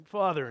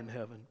Father in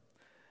heaven,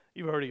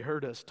 you've already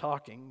heard us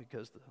talking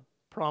because the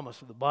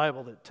promise of the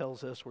Bible that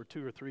tells us where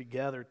two or three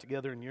gather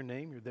together in your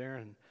name, you're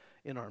there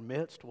in our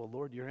midst. Well,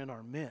 Lord, you're in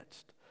our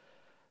midst.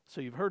 So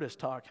you've heard us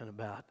talking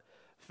about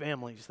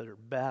families that are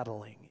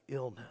battling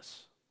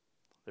illness.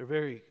 They're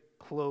very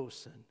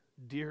close and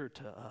dear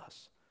to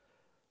us.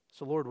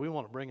 So, Lord, we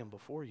want to bring them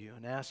before you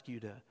and ask you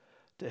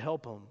to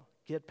help them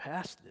get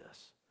past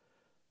this.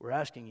 We're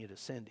asking you to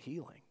send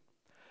healing.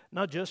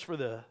 Not just for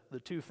the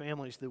two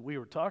families that we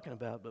were talking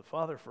about, but,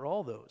 Father, for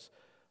all those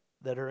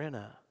that are in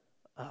a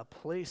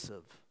place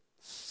of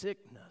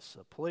sickness,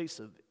 a place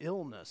of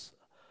illness,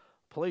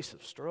 a place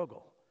of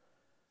struggle.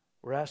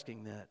 We're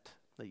asking that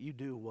you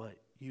do what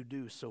you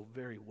do so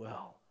very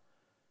well.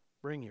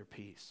 Bring your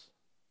peace.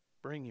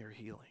 Bring your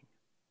healing.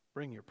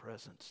 Bring your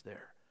presence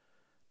there.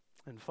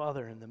 And,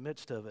 Father, in the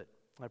midst of it,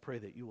 I pray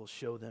that you will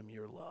show them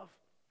your love.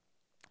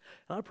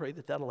 And I pray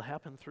that that'll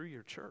happen through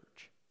your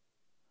church.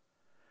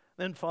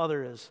 Then,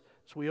 Father, as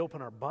we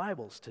open our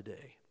Bibles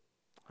today,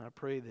 I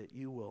pray that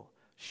you will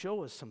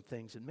show us some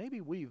things that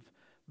maybe we've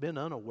been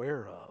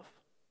unaware of.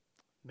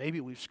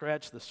 Maybe we've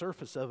scratched the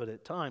surface of it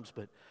at times,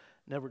 but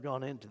never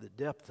gone into the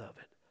depth of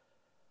it.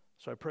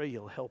 So I pray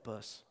you'll help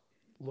us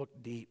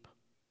look deep.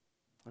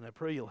 And I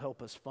pray you'll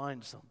help us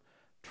find some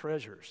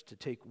treasures to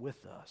take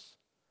with us.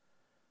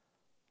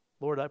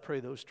 Lord, I pray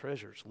those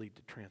treasures lead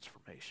to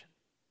transformation.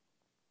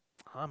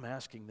 I'm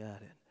asking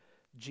that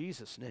in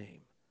Jesus'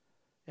 name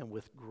and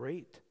with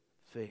great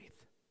faith.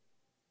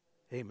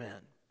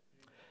 Amen.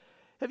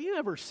 Have you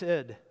ever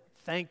said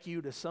thank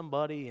you to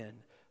somebody and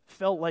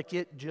felt like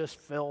it just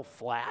fell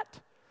flat?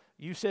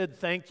 You said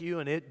thank you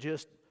and it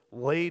just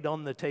laid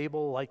on the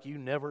table like you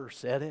never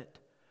said it?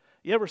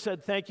 You ever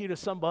said thank you to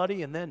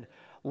somebody and then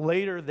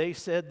later they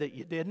said that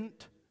you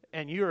didn't,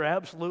 and you're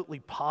absolutely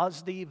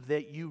positive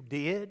that you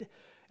did?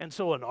 And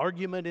so an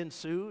argument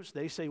ensues.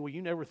 They say, well,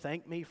 you never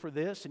thanked me for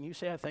this. And you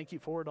say, I thank you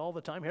for it all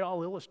the time. Here,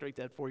 I'll illustrate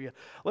that for you.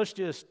 Let's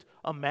just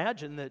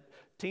imagine that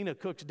Tina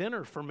cooks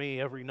dinner for me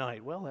every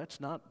night. Well,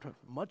 that's not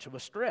much of a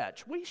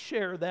stretch. We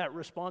share that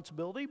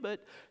responsibility,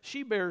 but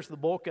she bears the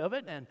bulk of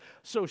it. And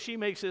so she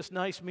makes this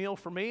nice meal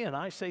for me, and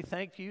I say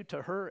thank you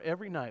to her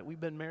every night. We've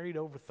been married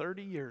over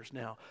 30 years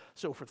now.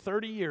 So for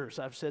 30 years,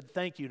 I've said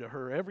thank you to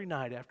her every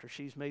night after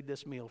she's made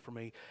this meal for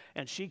me.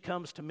 And she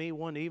comes to me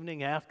one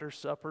evening after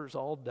supper's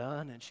all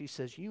done, and she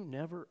says, you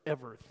never,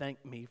 ever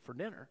thank me for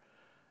dinner.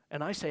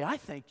 And I say, I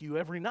thank you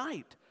every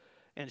night.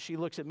 And she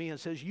looks at me and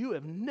says, you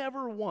have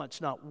never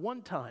once, not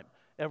one time,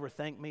 ever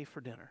thanked me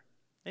for dinner.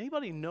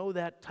 Anybody know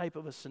that type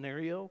of a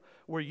scenario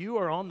where you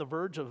are on the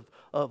verge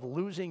of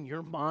losing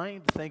your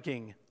mind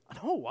thinking,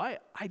 no,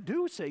 I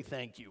do say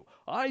thank you.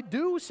 I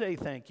do say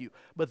thank you.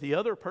 But the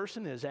other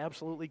person is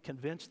absolutely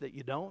convinced that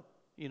you don't?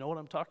 You know what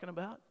I'm talking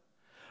about?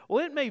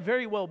 Well, it may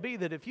very well be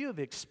that if you have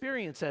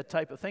experienced that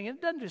type of thing, and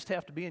it doesn't just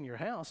have to be in your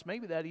house,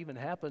 maybe that even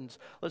happens,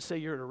 let's say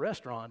you're at a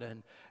restaurant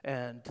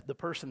and the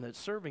person that's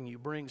serving you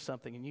brings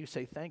something and you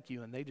say thank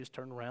you and they just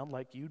turn around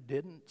like you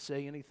didn't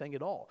say anything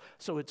at all.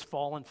 So it's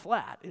fallen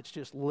flat. It's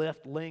just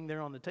left laying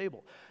there on the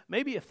table.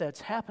 Maybe if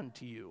that's happened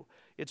to you,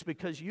 it's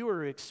because you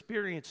are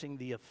experiencing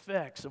the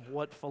effects of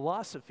what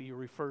philosophy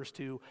refers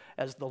to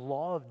as the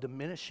law of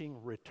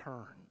diminishing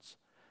returns.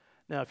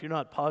 Now, if you're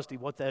not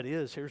positive what that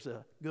is, here's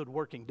a good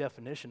working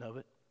definition of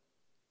it.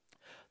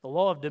 The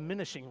law of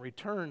diminishing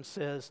returns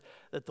says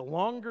that the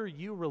longer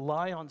you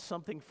rely on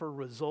something for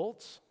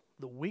results,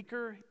 the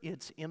weaker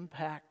its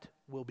impact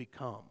will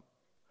become.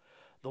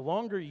 The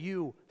longer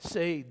you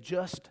say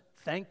just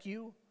thank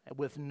you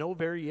with no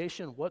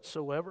variation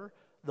whatsoever,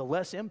 the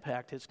less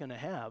impact it's going to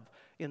have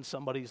in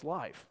somebody's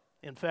life.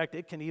 In fact,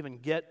 it can even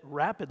get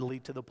rapidly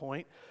to the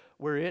point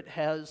where it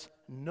has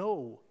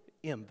no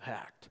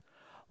impact.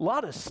 A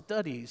lot of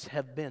studies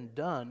have been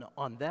done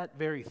on that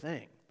very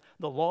thing,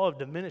 the law of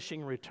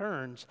diminishing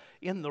returns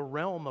in the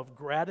realm of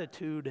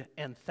gratitude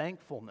and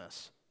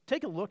thankfulness.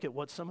 Take a look at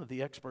what some of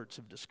the experts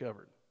have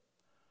discovered.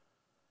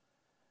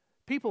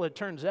 People, it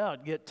turns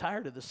out, get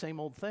tired of the same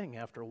old thing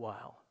after a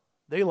while.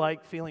 They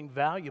like feeling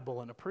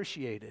valuable and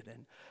appreciated,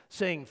 and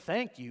saying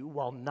thank you,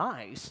 while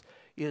nice,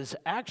 is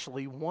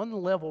actually one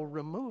level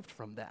removed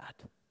from that.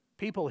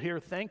 People hear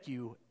thank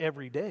you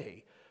every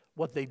day.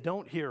 What they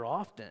don't hear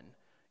often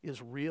is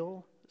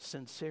real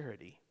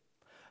sincerity.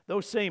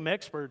 Those same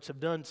experts have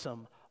done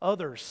some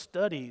other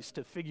studies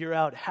to figure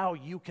out how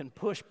you can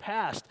push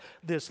past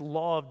this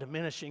law of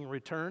diminishing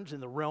returns in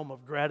the realm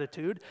of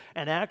gratitude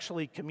and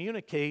actually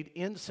communicate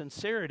in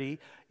sincerity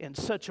in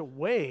such a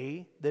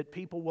way that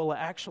people will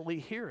actually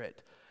hear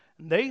it.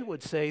 They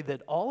would say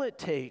that all it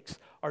takes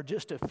are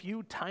just a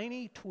few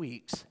tiny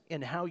tweaks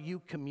in how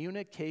you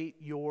communicate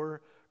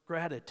your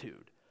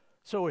gratitude.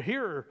 So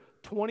here are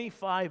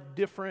 25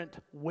 different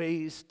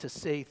ways to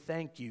say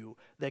thank you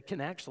that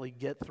can actually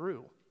get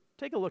through.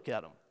 Take a look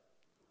at them.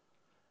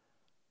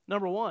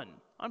 Number 1,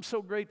 I'm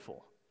so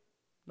grateful.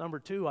 Number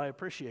 2, I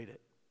appreciate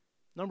it.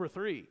 Number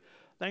 3,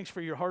 thanks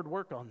for your hard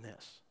work on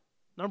this.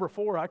 Number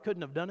 4, I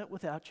couldn't have done it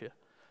without you.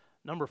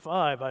 Number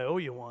 5, I owe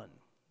you one.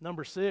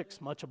 Number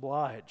 6, much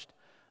obliged.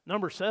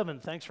 Number 7,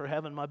 thanks for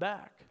having my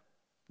back.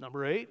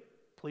 Number 8,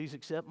 please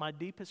accept my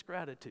deepest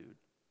gratitude.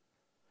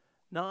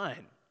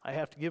 9, I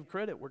have to give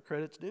credit where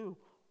credit's due.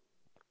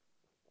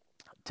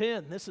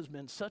 10, this has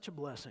been such a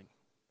blessing.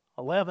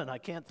 11, I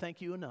can't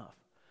thank you enough.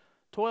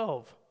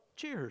 12,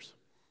 cheers.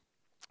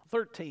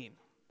 13,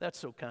 that's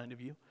so kind of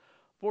you.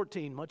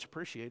 14, much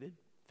appreciated.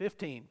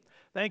 15,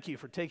 thank you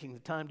for taking the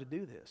time to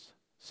do this.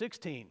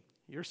 16,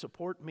 your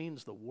support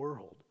means the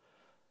world.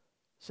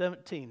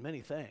 17, many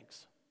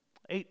thanks.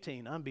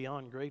 18, I'm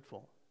beyond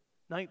grateful.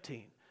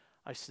 19,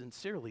 I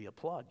sincerely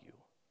applaud you.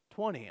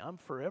 20, I'm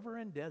forever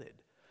indebted.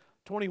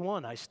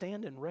 21, I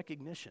stand in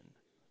recognition.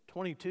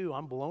 22,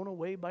 I'm blown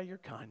away by your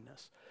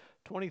kindness.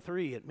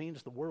 23, it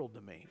means the world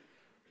to me.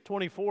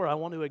 24, I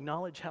want to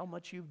acknowledge how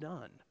much you've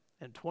done.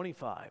 And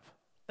 25,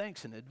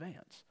 thanks in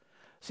advance.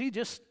 See,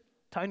 just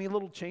tiny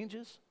little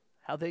changes,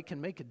 how they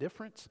can make a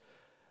difference.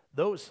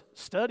 Those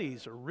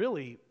studies are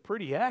really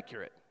pretty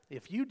accurate.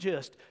 If you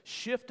just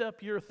shift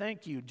up your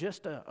thank you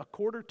just a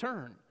quarter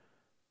turn,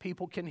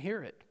 people can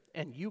hear it,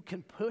 and you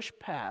can push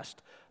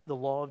past the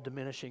law of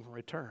diminishing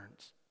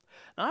returns.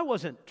 Now, I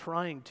wasn't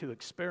trying to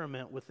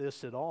experiment with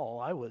this at all.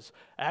 I was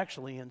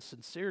actually in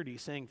sincerity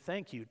saying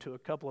thank you to a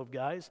couple of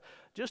guys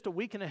just a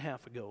week and a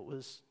half ago. It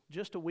was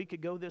just a week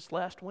ago this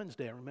last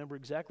Wednesday. I remember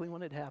exactly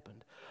when it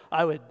happened.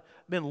 I had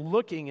been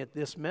looking at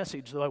this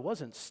message, though I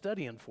wasn't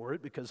studying for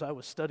it because I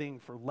was studying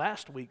for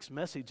last week's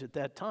message at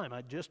that time.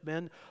 I'd just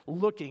been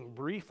looking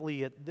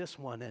briefly at this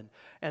one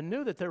and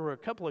knew that there were a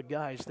couple of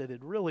guys that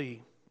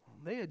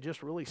they had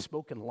just really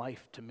spoken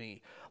life to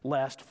me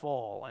last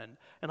fall,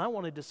 and I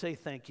wanted to say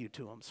thank you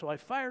to them. So I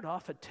fired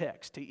off a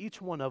text to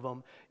each one of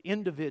them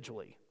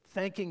individually,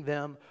 thanking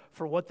them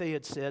for what they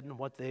had said and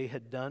what they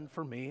had done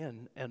for me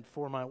and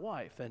for my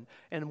wife.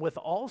 And with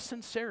all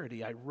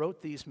sincerity, I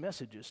wrote these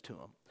messages to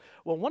them.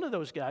 Well, one of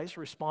those guys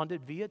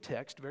responded via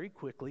text very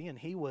quickly, and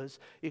he was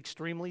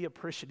extremely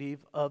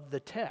appreciative of the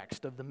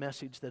text, of the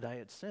message that I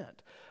had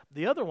sent.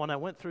 The other one, I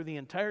went through the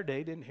entire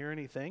day, didn't hear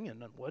anything,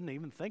 and wasn't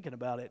even thinking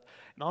about it.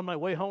 And on my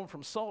way home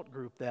from Salt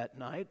Group that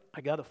night,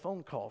 I got a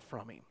phone call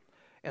from him.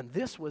 And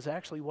this was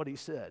actually what he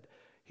said.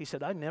 He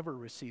said, I never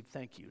received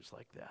thank yous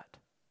like that.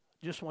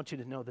 Just want you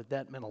to know that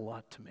that meant a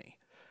lot to me.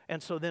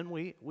 And so then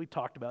we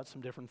talked about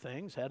some different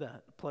things, had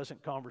a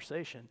pleasant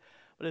conversation.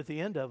 But at the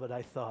end of it,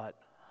 I thought,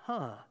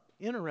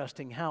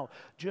 interesting how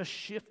just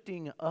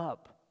shifting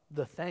up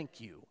the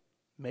thank you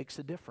makes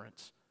a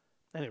difference.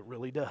 And it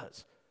really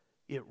does.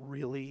 It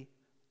really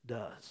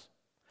does.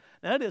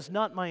 Now, it is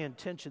not my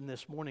intention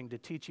this morning to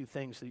teach you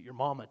things that your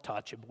mama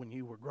taught you when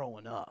you were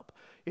growing up.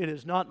 It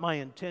is not my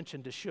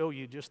intention to show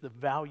you just the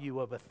value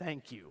of a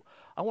thank you.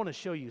 I want to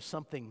show you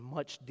something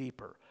much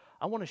deeper.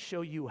 I want to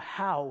show you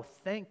how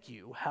thank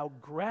you, how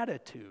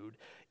gratitude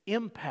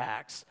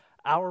impacts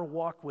our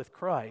walk with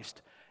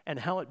Christ and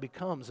how it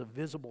becomes a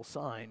visible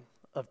sign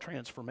of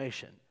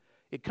transformation.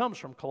 It comes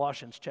from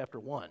Colossians chapter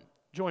 1.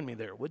 Join me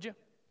there, would you?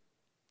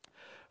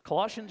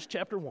 Colossians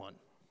chapter 1.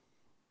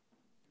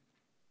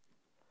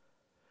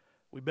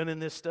 We've been in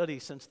this study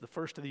since the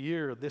first of the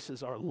year. This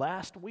is our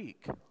last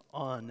week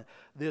on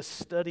this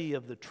study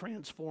of the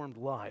transformed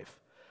life.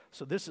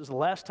 So this is the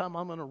last time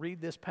I'm going to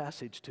read this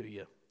passage to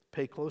you.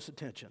 Pay close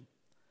attention.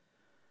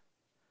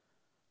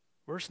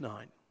 Verse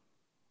 9.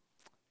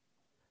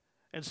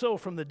 And so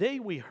from the day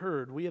we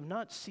heard, we have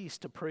not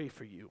ceased to pray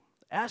for you,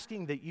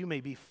 asking that you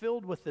may be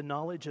filled with the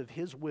knowledge of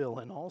His will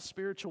and all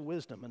spiritual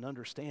wisdom and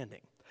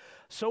understanding,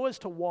 so as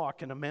to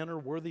walk in a manner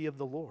worthy of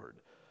the Lord,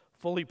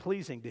 fully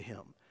pleasing to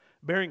Him,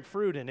 bearing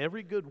fruit in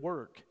every good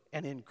work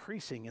and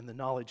increasing in the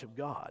knowledge of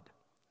God.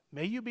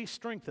 May you be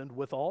strengthened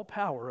with all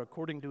power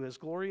according to His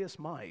glorious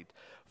might,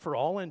 for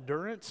all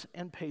endurance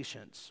and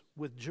patience,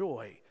 with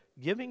joy,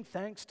 giving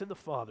thanks to the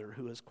Father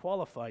who has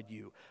qualified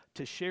you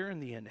to share in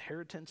the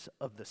inheritance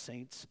of the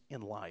saints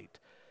in light.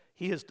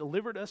 He has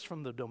delivered us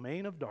from the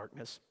domain of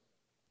darkness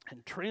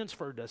and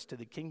transferred us to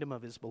the kingdom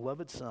of His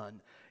beloved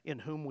Son, in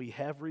whom we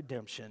have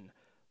redemption,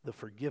 the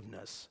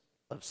forgiveness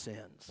of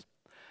sins.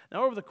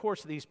 Now, over the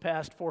course of these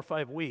past 4 or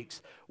 5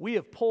 weeks, we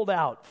have pulled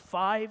out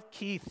 5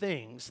 key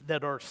things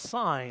that are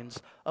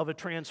signs of a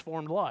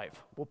transformed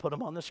life. We'll put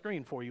them on the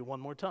screen for you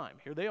one more time.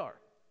 Here they are.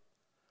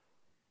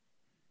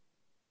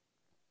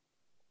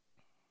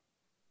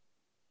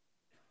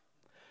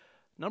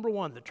 Number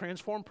 1, the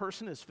transformed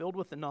person is filled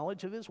with the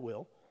knowledge of His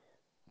will.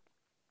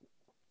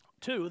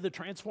 2, the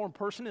transformed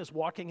person is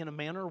walking in a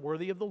manner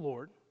worthy of the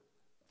Lord.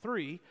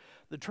 3,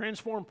 the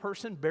transformed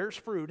person bears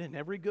fruit in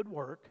every good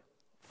work.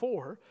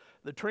 4,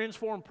 the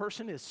transformed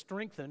person is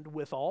strengthened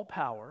with all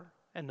power.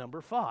 And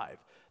number 5,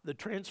 the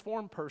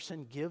transformed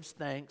person gives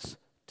thanks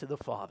to the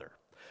Father.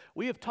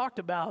 We have talked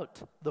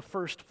about the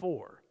first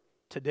 4.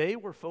 Today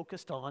we're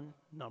focused on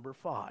number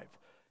 5.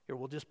 Here,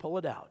 we'll just pull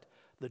it out.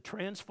 The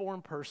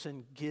transformed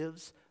person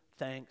gives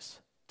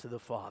thanks to the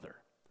Father.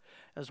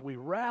 As we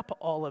wrap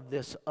all of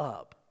this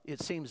up,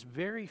 it seems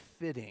very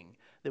fitting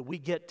that we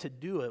get to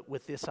do it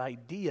with this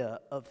idea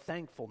of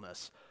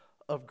thankfulness,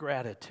 of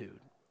gratitude.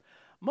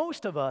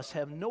 Most of us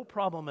have no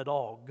problem at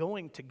all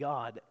going to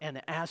God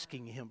and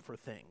asking Him for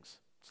things.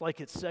 It's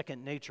like it's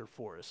second nature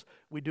for us.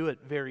 We do it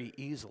very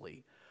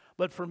easily.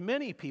 But for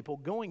many people,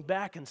 going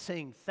back and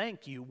saying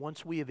thank you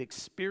once we have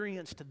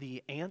experienced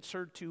the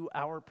answer to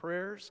our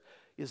prayers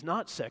is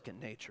not second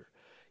nature.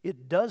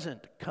 It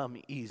doesn't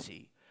come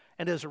easy.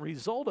 And as a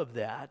result of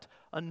that,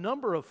 a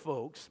number of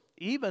folks,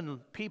 even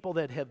people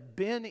that have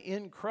been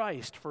in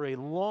Christ for a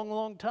long,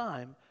 long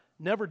time,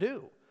 never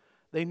do.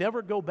 They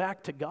never go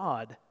back to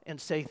God and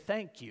say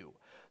thank you.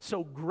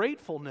 So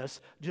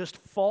gratefulness just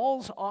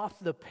falls off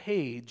the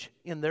page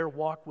in their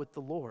walk with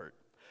the Lord.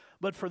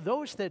 But for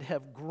those that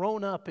have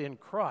grown up in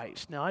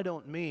Christ, now I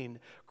don't mean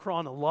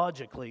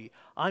chronologically,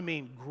 I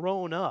mean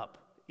grown up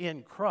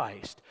in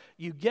Christ,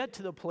 you get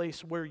to the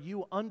place where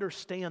you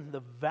understand the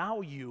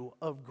value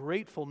of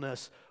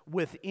gratefulness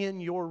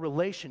within your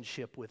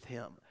relationship with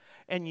Him.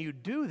 And you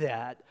do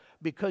that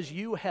because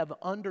you have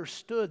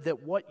understood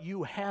that what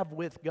you have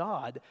with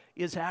God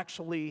is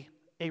actually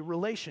a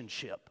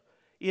relationship.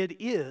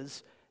 It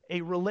is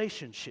a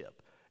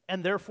relationship,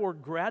 and therefore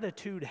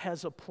gratitude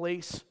has a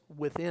place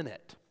within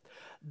it.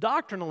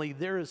 Doctrinally,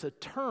 there is a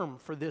term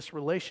for this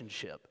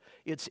relationship.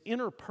 It's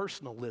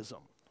interpersonalism.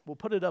 We'll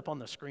put it up on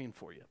the screen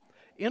for you.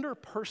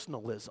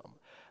 Interpersonalism.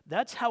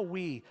 That's how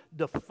we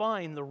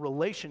define the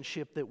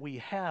relationship that we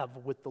have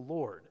with the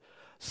Lord.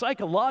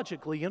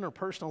 Psychologically,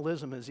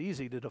 interpersonalism is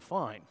easy to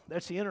define.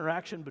 That's the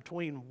interaction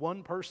between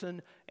one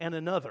person and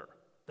another.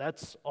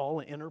 That's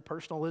all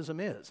interpersonalism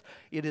is.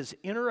 It is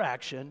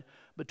interaction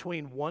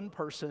between one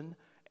person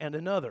and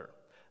another.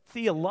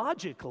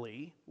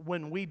 Theologically,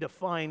 when we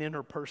define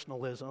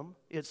interpersonalism,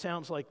 it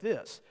sounds like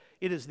this.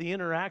 It is the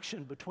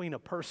interaction between a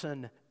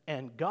person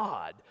and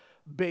God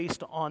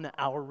based on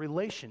our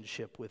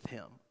relationship with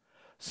Him.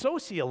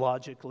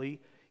 Sociologically,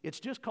 it's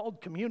just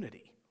called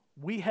community.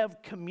 We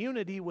have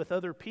community with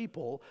other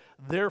people,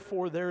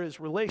 therefore there is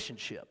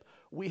relationship.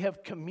 We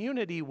have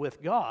community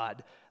with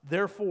God,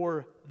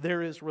 therefore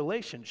there is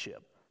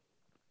relationship.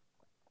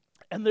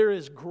 And there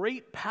is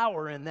great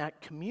power in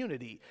that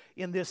community,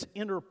 in this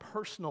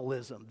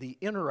interpersonalism, the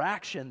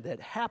interaction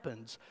that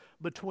happens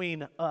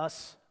between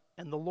us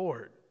and the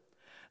Lord.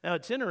 Now,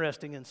 it's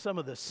interesting in some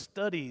of the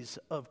studies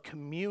of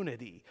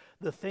community,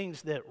 the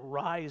things that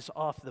rise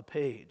off the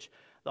page.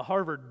 The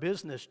Harvard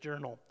Business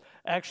Journal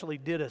actually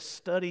did a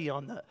study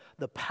on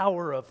the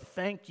power of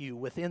thank you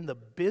within the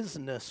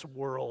business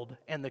world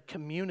and the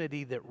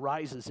community that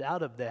rises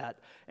out of that.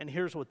 And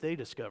here's what they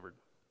discovered.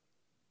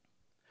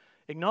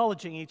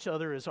 Acknowledging each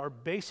other is our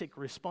basic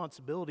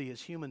responsibility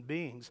as human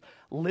beings,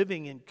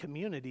 living in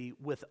community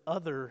with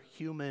other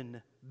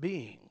human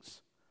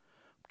beings.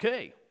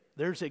 Okay,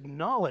 there's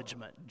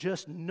acknowledgement,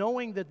 just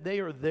knowing that they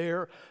are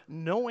there,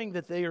 knowing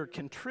that they are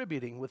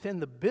contributing within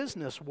the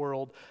business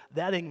world.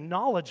 That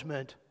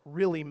acknowledgement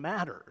really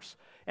matters.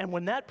 And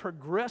when that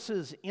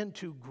progresses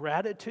into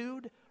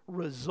gratitude,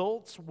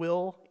 results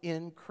will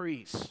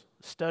increase.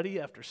 Study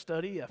after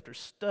study after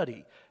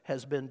study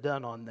has been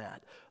done on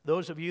that.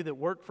 Those of you that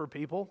work for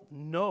people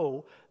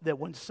know that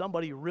when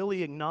somebody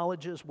really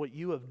acknowledges what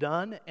you have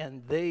done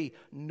and they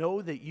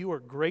know that you are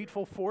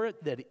grateful for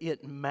it, that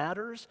it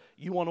matters,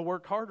 you want to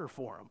work harder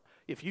for them.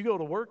 If you go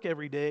to work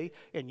every day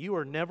and you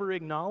are never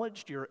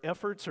acknowledged, your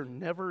efforts are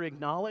never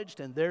acknowledged,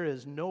 and there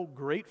is no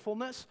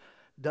gratefulness,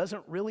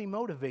 doesn't really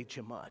motivate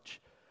you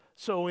much.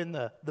 So in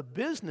the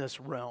business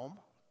realm,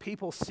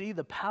 people see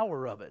the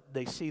power of it.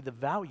 They see the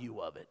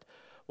value of it.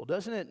 Well,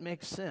 doesn't it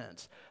make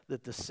sense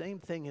that the same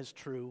thing is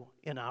true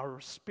in our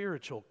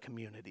spiritual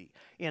community,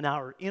 in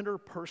our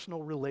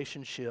interpersonal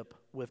relationship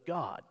with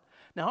God?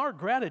 Now, our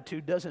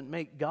gratitude doesn't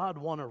make God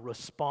want to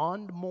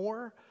respond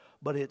more,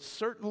 but it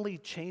certainly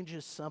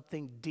changes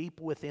something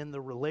deep within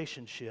the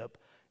relationship,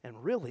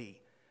 and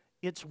really,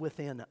 it's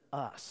within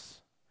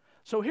us.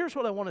 So here's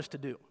what I want us to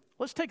do.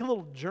 Let's take a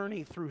little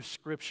journey through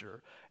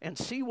Scripture and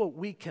see what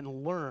we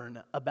can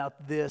learn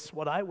about this,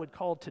 what I would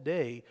call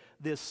today,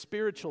 this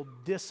spiritual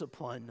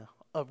discipline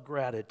of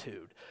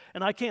gratitude.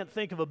 And I can't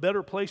think of a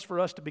better place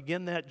for us to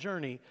begin that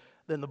journey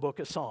than the book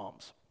of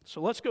Psalms. So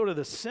let's go to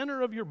the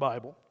center of your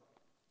Bible.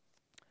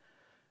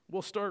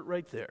 We'll start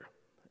right there.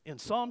 In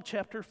Psalm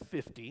chapter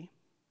 50,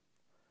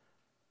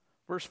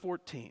 verse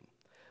 14.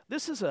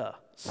 This is a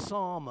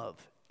psalm of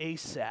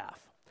Asaph.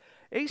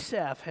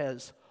 Asaph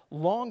has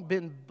long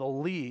been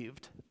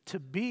believed to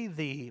be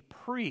the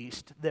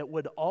priest that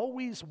would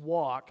always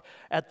walk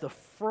at the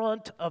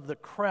front of the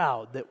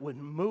crowd that would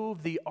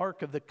move the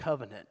Ark of the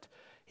Covenant.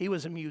 He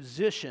was a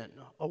musician,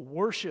 a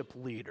worship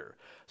leader.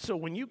 So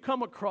when you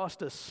come across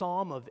a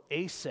psalm of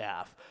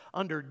Asaph,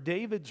 under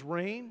David's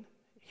reign,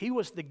 he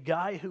was the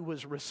guy who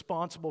was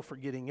responsible for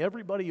getting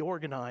everybody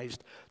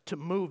organized to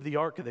move the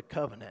Ark of the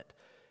Covenant.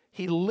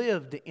 He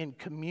lived in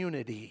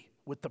community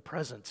with the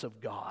presence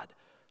of God.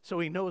 So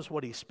he knows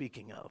what he's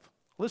speaking of.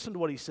 Listen to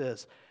what he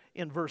says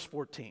in verse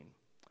 14.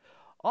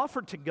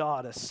 Offer to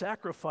God a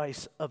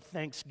sacrifice of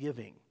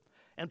thanksgiving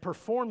and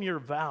perform your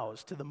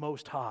vows to the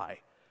Most High,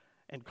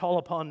 and call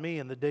upon me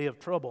in the day of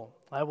trouble.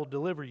 I will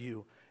deliver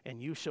you,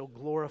 and you shall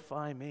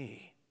glorify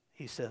me,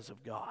 he says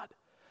of God.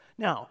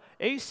 Now,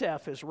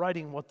 Asaph is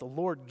writing what the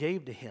Lord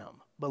gave to him,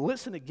 But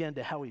listen again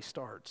to how he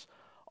starts.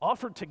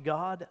 Offer to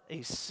God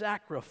a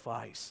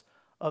sacrifice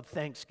of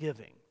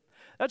thanksgiving.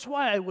 That's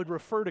why I would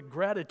refer to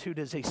gratitude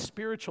as a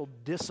spiritual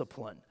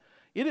discipline.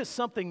 It is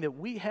something that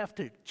we have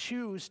to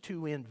choose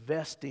to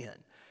invest in.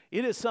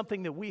 It is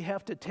something that we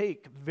have to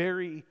take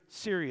very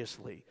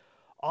seriously.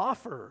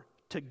 Offer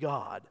to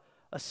God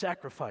a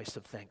sacrifice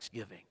of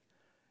thanksgiving.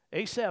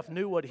 Asaph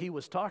knew what he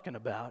was talking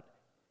about.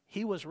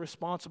 He was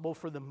responsible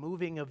for the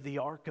moving of the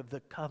Ark of the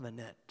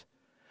Covenant.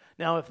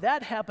 Now, if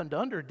that happened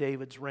under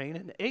David's reign,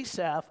 and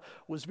Asaph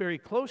was very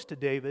close to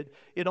David,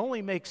 it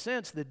only makes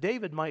sense that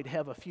David might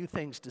have a few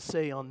things to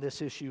say on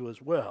this issue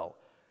as well,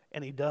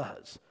 and he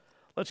does.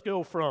 Let's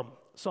go from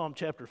Psalm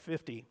chapter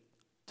 50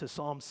 to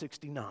Psalm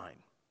 69.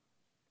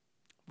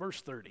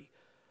 Verse 30.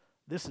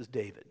 This is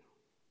David.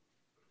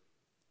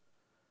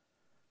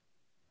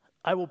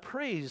 I will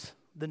praise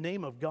the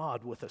name of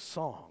God with a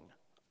song.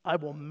 I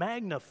will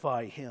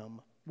magnify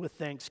him with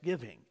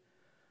thanksgiving.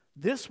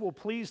 This will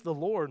please the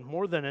Lord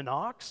more than an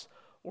ox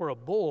or a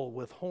bull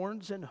with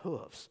horns and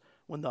hoofs.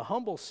 When the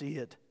humble see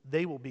it,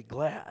 they will be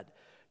glad.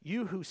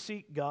 You who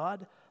seek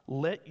God,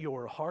 let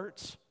your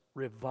hearts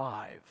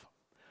revive.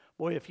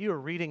 Boy, if you are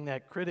reading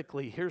that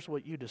critically, here's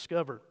what you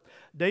discover.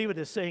 David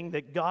is saying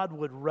that God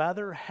would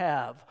rather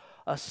have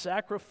a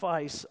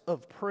sacrifice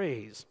of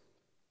praise,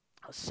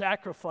 a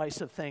sacrifice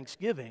of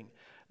thanksgiving,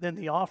 than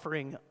the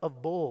offering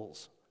of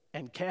bulls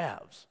and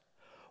calves.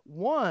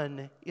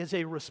 One is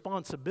a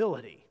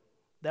responsibility.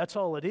 That's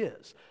all it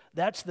is.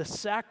 That's the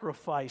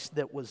sacrifice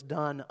that was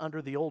done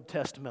under the Old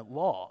Testament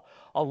law.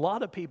 A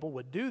lot of people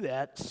would do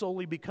that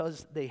solely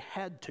because they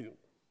had to.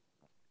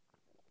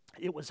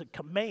 It was a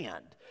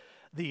command.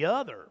 The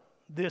other,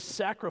 this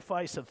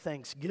sacrifice of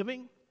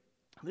thanksgiving,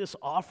 this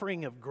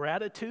offering of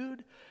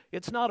gratitude,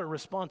 it's not a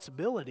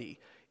responsibility.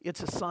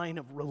 It's a sign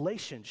of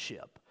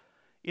relationship.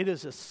 It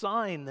is a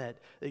sign that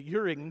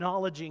you're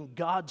acknowledging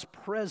God's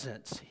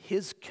presence,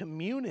 his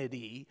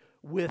community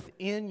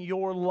within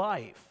your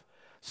life.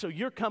 So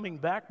you're coming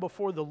back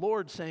before the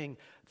Lord saying,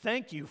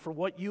 thank you for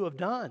what you have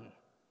done.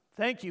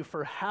 Thank you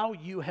for how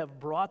you have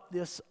brought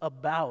this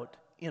about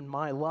in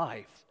my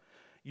life.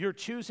 You're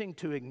choosing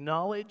to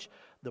acknowledge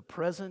the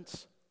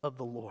presence of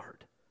the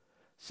Lord.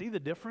 See the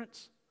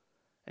difference?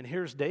 And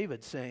here's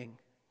David saying,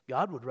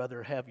 God would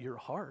rather have your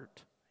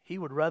heart. He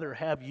would rather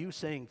have you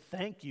saying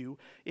thank you,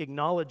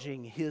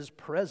 acknowledging his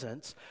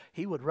presence.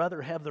 He would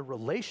rather have the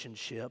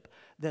relationship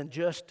than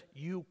just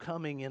you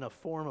coming in a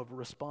form of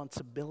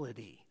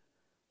responsibility.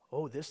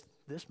 Oh, this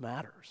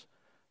matters.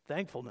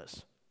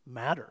 Thankfulness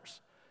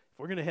matters. If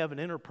we're going to have an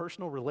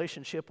interpersonal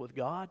relationship with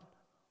God,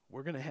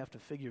 we're going to have to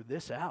figure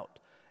this out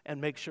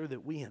and make sure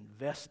that we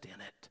invest in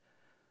it.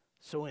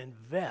 So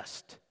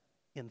invest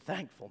in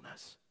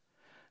thankfulness.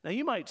 Now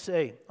you might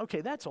say, okay,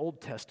 that's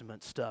Old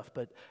Testament stuff,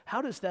 but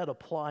how does that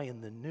apply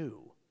in the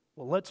New?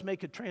 Well, let's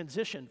make a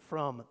transition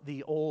from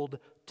the Old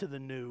to the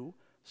New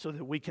so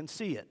that we can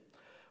see it.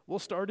 We'll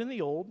start in the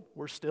Old.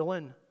 We're still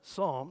in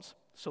Psalms.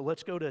 So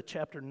let's go to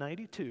chapter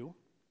 92,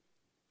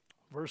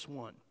 verse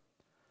 1.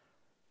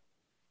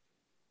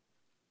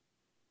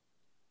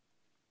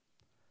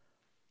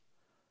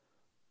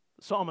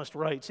 The psalmist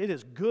writes, "It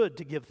is good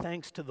to give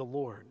thanks to the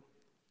Lord,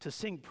 to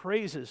sing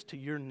praises to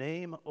your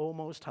name, O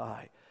Most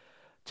High,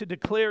 to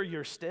declare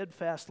your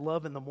steadfast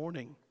love in the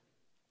morning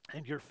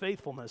and your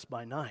faithfulness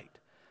by night,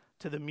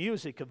 to the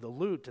music of the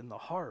lute and the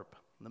harp,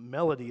 and the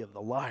melody of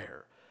the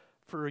lyre.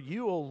 For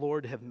you, O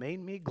Lord, have made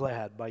me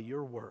glad by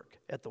your work.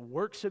 At the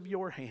works of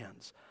your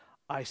hands,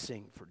 I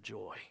sing for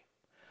joy."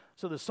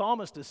 So the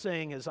psalmist is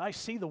saying, as I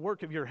see the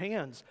work of your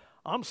hands,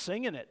 I'm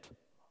singing it.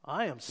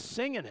 I am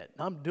singing it.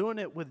 I'm doing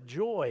it with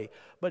joy.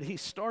 But he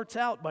starts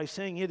out by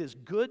saying, it is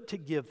good to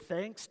give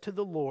thanks to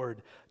the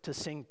Lord, to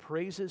sing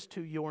praises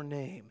to your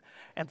name.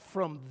 And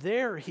from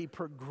there, he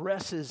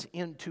progresses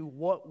into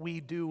what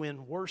we do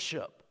in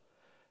worship,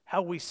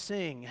 how we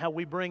sing, how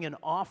we bring an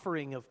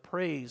offering of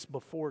praise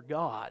before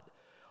God.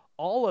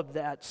 All of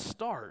that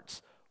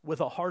starts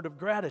with a heart of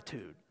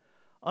gratitude,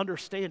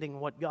 understanding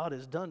what God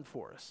has done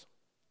for us.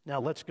 Now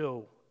let's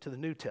go to the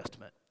New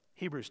Testament,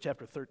 Hebrews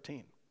chapter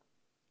 13,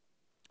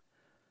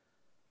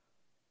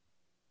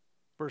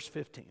 verse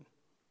 15.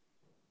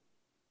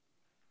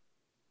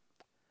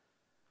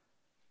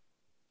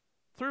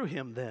 Through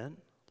him, then,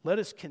 let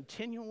us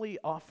continually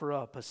offer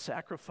up a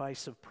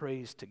sacrifice of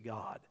praise to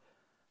God.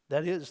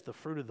 That is the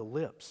fruit of the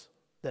lips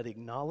that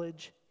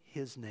acknowledge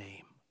his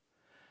name.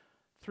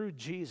 Through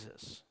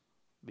Jesus,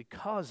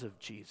 because of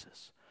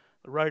Jesus,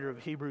 the writer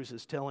of Hebrews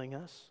is telling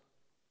us,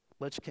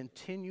 let's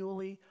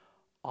continually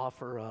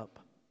offer up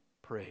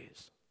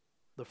praise,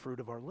 the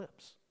fruit of our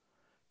lips.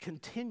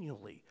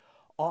 Continually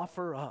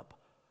offer up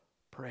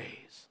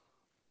praise.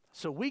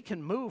 So we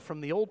can move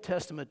from the Old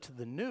Testament to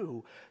the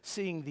New,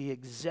 seeing the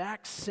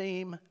exact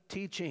same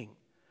teaching.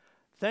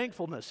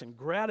 Thankfulness and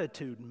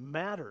gratitude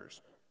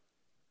matters.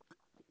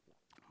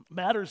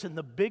 Matters in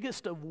the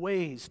biggest of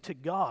ways to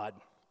God.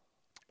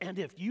 And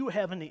if you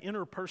have an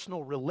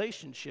interpersonal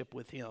relationship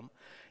with him,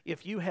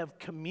 if you have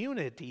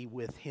community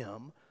with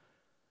him,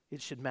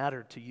 it should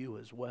matter to you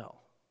as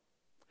well.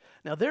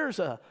 Now, there's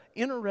an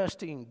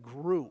interesting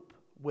group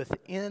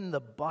within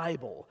the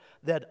Bible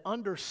that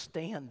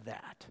understand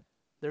that.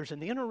 There's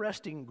an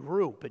interesting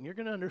group, and you're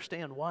going to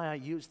understand why I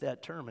use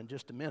that term in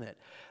just a minute,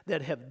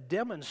 that have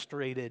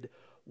demonstrated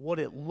what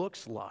it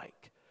looks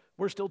like.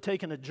 We're still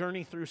taking a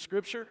journey through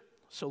Scripture,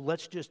 so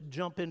let's just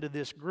jump into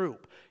this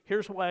group.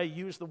 Here's why I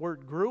use the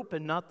word group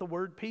and not the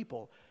word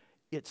people.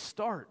 It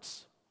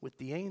starts with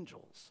the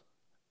angels.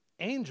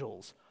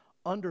 Angels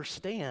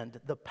understand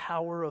the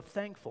power of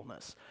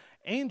thankfulness.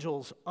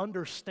 Angels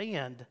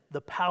understand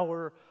the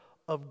power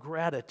of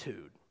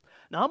gratitude.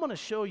 Now, I'm going to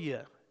show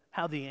you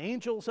how the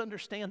angels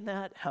understand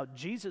that, how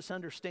Jesus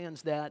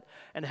understands that,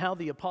 and how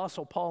the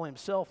Apostle Paul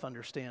himself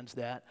understands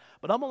that.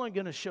 But I'm only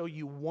going to show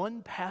you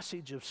one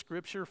passage of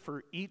Scripture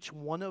for each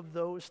one of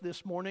those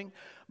this morning,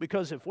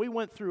 because if we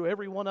went through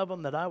every one of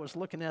them that I was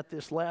looking at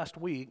this last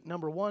week,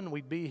 number one,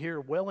 we'd be here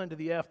well into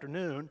the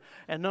afternoon,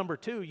 and number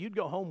two, you'd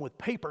go home with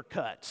paper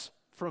cuts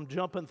from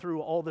jumping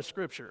through all the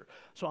Scripture.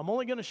 So I'm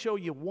only going to show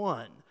you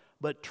one,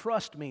 but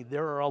trust me,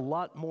 there are a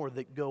lot more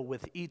that go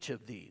with each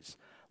of these.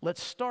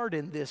 Let's start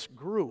in this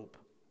group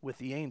with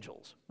the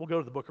angels. We'll go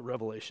to the book of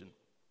Revelation.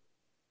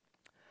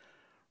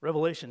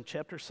 Revelation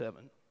chapter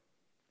 7,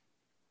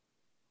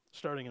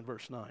 starting in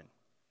verse 9.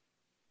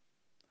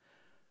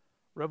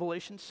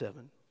 Revelation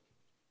 7,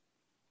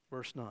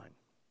 verse 9.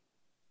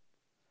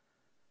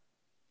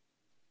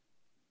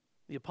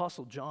 The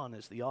Apostle John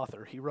is the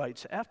author. He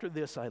writes, "After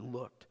this I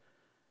looked,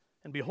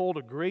 and behold,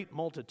 a great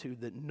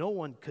multitude that no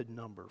one could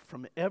number,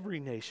 from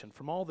every nation,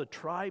 from all the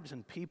tribes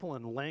and people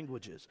and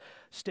languages,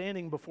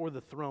 standing before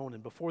the throne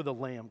and before the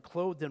Lamb,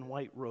 clothed in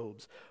white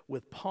robes,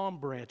 with palm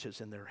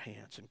branches in their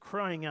hands, and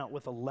crying out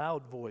with a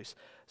loud voice,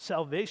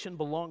 'Salvation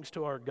belongs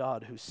to our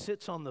God, who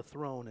sits on the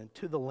throne, and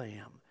to the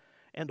Lamb.'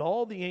 And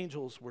all the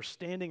angels were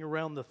standing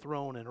around the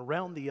throne and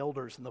around the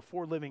elders and the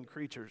four living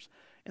creatures,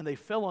 and they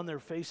fell on their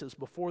faces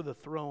before the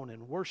throne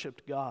and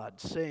worshiped God,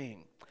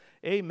 saying,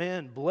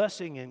 'Amen,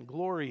 blessing and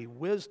glory,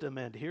 wisdom,'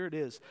 and here it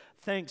is,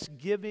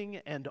 'thanksgiving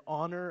and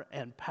honor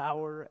and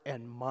power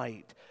and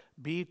might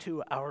be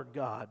to our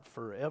God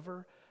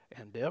forever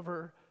and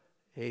ever.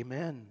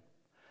 Amen.'"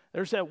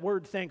 There's that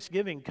word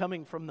thanksgiving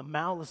coming from the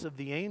mouths of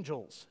the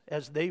angels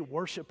as they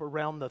worship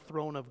around the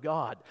throne of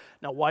God.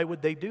 Now, why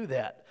would they do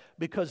that?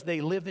 Because they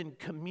live in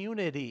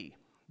community.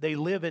 They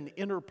live in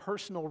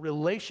interpersonal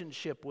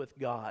relationship with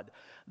God.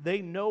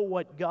 They know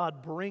what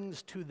God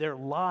brings to their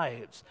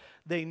lives.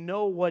 They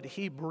know what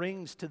He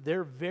brings to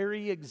their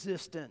very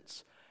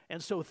existence.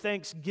 And so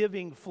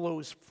thanksgiving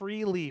flows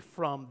freely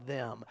from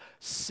them,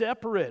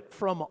 separate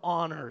from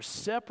honor,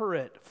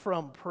 separate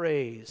from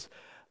praise.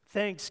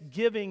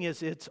 Thanksgiving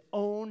is its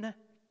own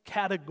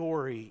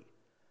category,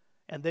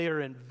 and they are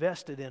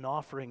invested in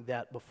offering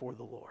that before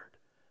the Lord.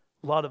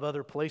 A lot of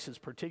other places,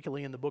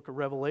 particularly in the book of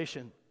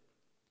Revelation,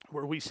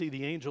 where we see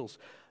the angels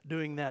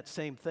doing that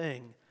same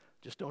thing.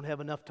 Just don't have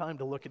enough time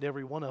to look at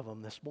every one of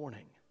them this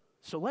morning.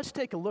 So let's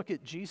take a look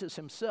at Jesus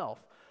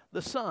himself,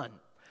 the Son.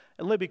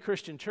 At Libby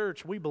Christian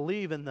Church, we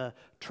believe in the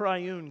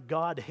triune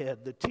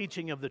Godhead, the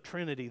teaching of the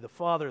Trinity, the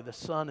Father, the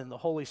Son, and the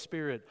Holy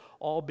Spirit,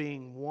 all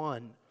being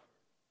one.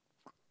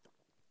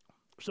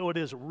 So it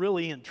is a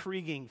really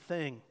intriguing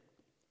thing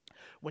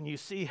when you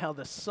see how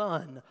the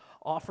Son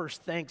offers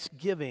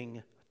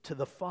thanksgiving to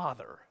the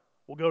Father.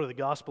 We'll go to the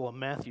Gospel of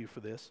Matthew for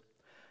this.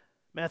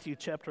 Matthew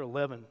chapter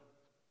 11,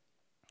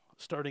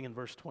 starting in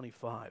verse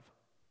 25.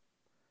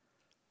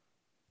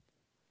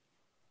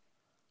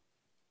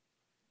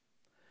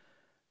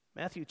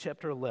 Matthew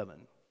chapter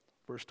 11,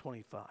 verse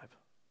 25.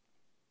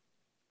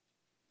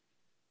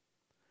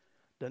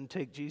 Doesn't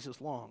take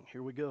Jesus long.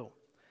 Here we go.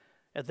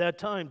 "At that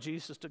time,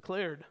 Jesus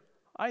declared,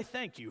 'I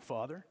thank you,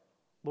 Father,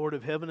 Lord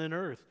of heaven and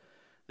earth,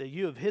 that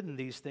you have hidden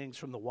these things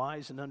from the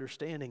wise and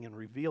understanding and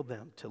revealed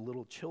them to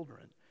little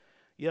children.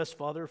 Yes,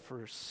 Father,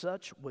 for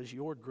such was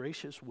your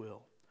gracious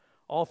will.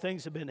 All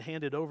things have been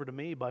handed over to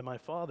me by my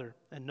Father,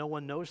 and no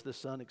one knows the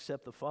Son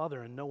except the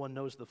Father, and no one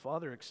knows the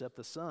Father except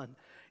the Son,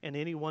 and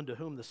anyone to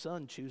whom the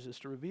Son chooses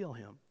to reveal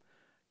him.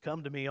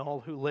 Come to me,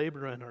 all who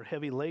labor and are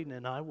heavy laden,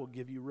 and I will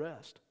give you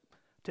rest.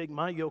 Take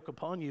my yoke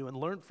upon you and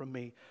learn from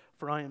me,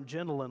 for I am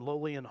gentle and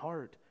lowly in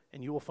heart,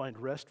 and you will find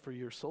rest for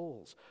your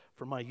souls.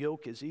 For my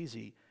yoke is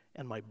easy,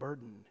 and my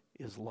burden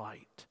is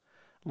light."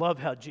 Love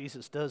how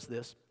Jesus does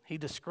this. He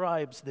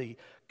describes the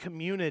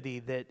community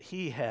that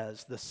he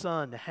has, the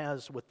Son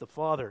has with the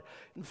Father.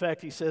 In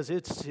fact, he says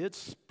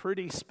it's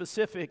pretty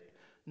specific.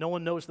 No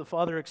one knows the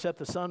Father except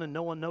the Son, and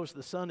no one knows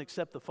the Son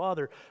except the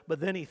Father. But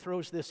then he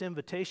throws this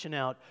invitation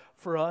out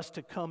for us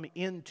to come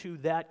into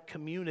that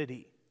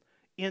community,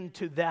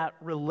 into that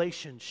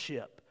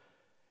relationship.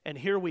 And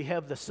here we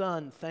have the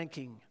Son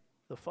thanking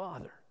the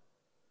Father.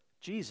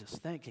 Jesus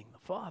thanking the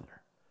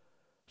Father.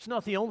 It's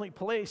not the only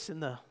place in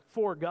the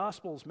four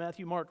Gospels,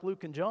 Matthew, Mark,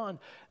 Luke, and John,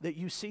 that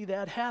you see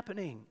that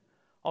happening.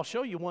 I'll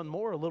show you one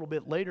more a little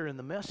bit later in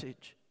the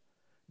message.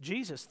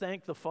 Jesus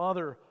thanked the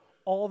Father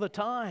all the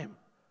time,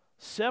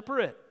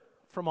 separate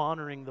from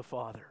honoring the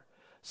Father,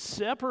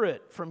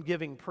 separate from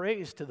giving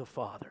praise to the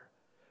Father.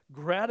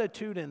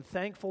 Gratitude and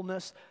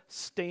thankfulness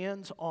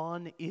stands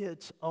on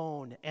its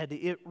own, and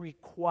it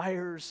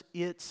requires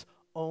its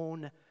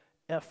own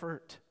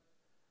effort.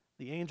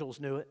 The angels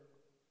knew it.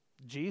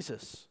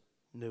 Jesus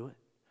knew it.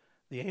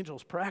 The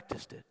angels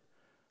practiced it.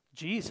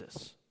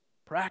 Jesus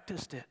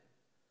practiced it.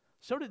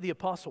 So did the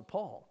Apostle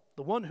Paul,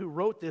 the one who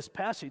wrote this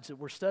passage that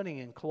we're studying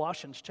in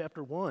Colossians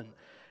chapter 1.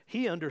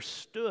 He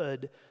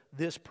understood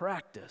this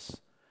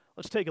practice.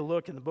 Let's take a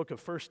look in the book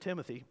of 1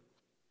 Timothy,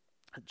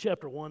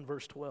 chapter 1,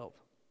 verse 12.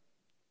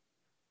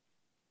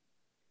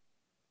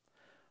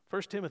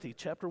 1 Timothy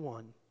chapter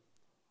 1,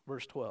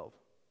 verse 12.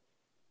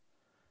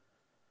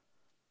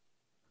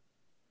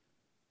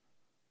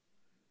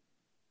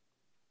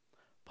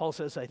 Paul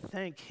says, I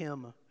thank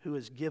him who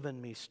has given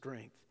me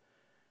strength,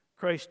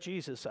 Christ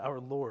Jesus our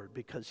Lord,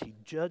 because he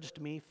judged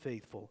me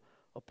faithful,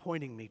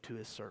 appointing me to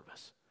his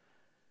service.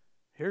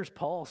 Here's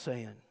Paul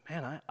saying,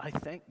 man, I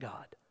thank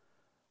God.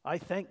 I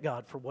thank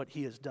God for what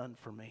he has done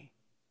for me,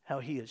 how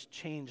he has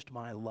changed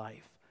my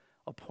life,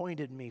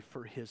 appointed me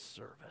for his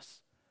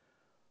service.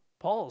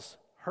 Paul's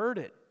heard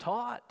it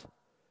taught.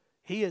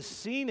 He has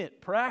seen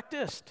it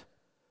practiced.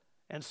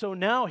 And so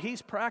now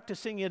he's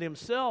practicing it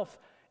himself,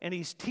 and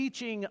he's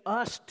teaching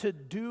us to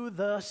do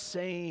the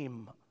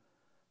same.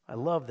 I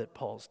love that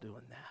Paul's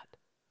doing that.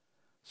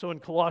 So in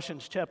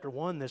Colossians chapter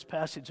 1, this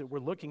passage that we're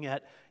looking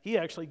at, he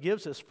actually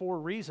gives us 4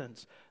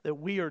 reasons that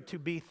we are to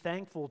be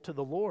thankful to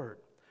the Lord.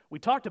 We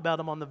talked about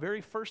them on the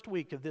very first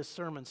week of this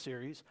sermon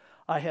series.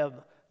 I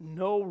have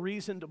no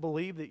reason to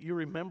believe that you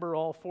remember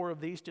all 4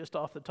 of these just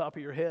off the top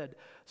of your head.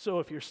 So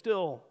if you're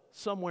still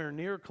somewhere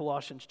near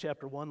Colossians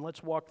chapter 1,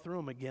 let's walk through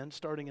them again,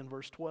 starting in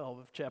verse 12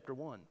 of chapter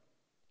 1.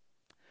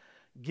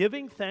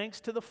 Giving thanks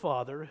to the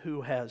Father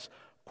who has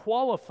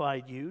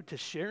qualified you to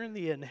share in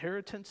the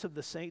inheritance of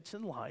the saints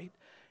in light.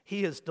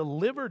 He has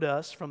delivered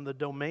us from the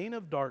domain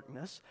of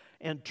darkness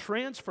and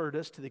transferred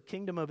us to the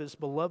kingdom of his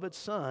beloved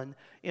Son,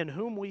 in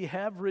whom we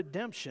have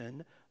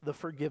redemption, the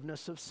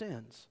forgiveness of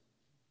sins.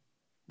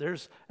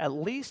 There's at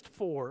least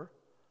 4,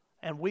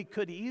 and we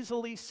could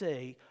easily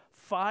say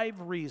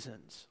 5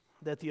 reasons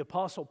that the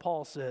Apostle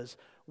Paul says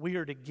we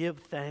are to give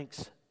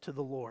thanks to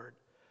the Lord,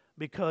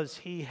 because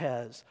he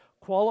has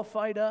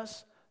qualified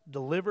us,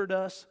 delivered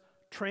us,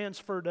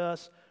 transferred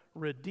us,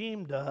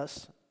 redeemed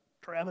us.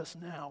 Travis,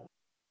 now.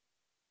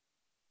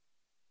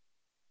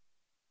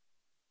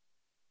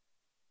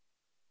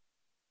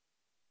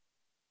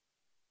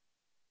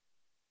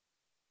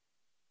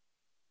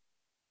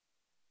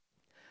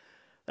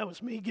 That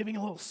was me giving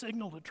a little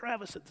signal to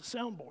Travis at the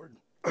soundboard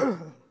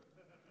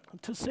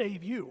to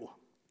save you.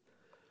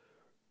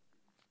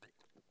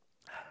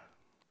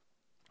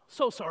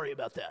 So sorry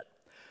about that.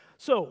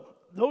 So,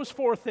 those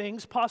 4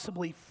 things,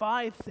 possibly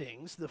 5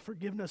 things, the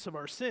forgiveness of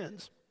our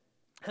sins,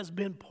 has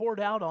been poured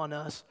out on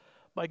us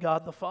by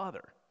God the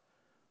Father.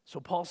 So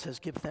Paul says,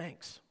 give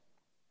thanks.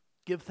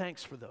 Give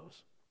thanks for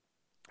those.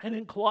 And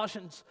in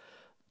Colossians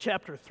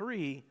chapter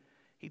 3,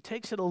 he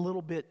takes it a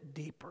little bit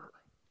deeper.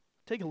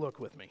 Take a look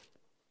with me.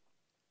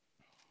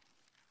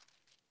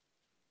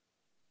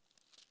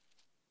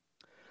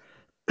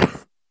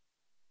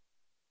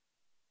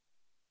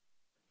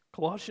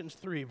 Colossians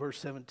 3, verse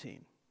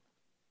 17.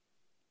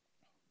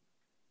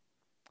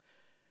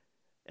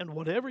 And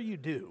whatever you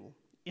do,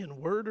 in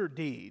word or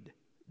deed,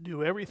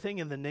 do everything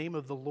in the name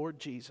of the Lord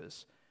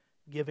Jesus,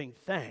 giving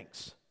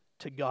thanks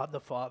to God the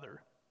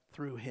Father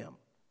through him.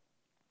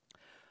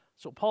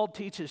 So Paul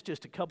teaches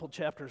just a couple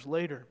chapters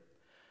later,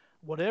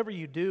 whatever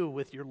you do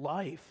with your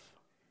life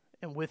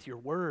and with your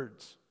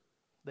words,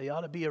 they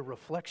ought to be a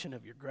reflection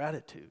of your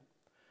gratitude.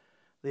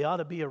 They ought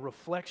to be a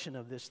reflection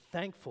of this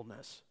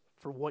thankfulness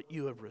for what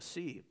you have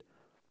received.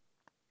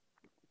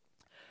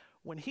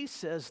 When he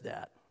says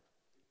that,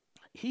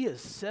 he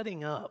is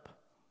setting up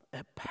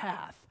a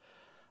path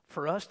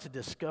for us to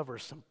discover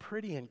some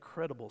pretty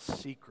incredible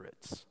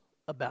secrets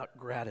about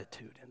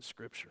gratitude in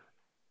Scripture.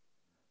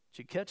 Did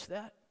you catch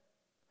that?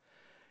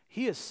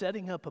 He is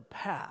setting up a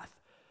path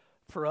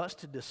for us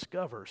to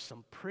discover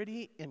some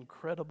pretty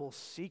incredible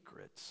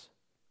secrets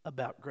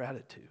about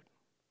gratitude.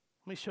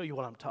 Let me show you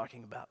what I'm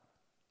talking about.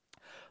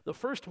 The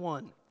first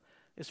one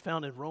is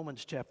found in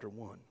Romans chapter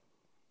 1.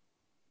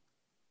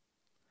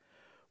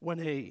 When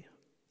a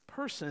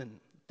person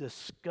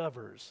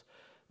discovers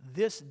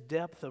this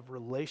depth of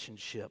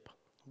relationship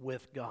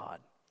with God,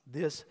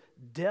 this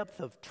depth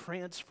of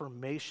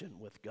transformation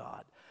with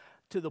God,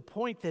 to the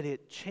point that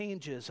it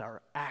changes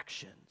our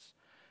actions,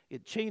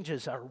 it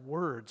changes our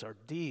words, our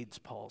deeds,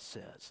 Paul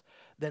says,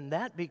 then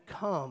that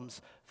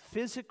becomes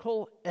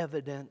physical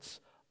evidence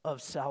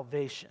of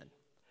salvation.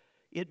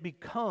 It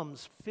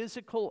becomes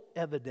physical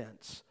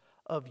evidence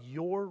of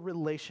your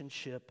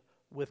relationship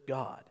with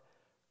God.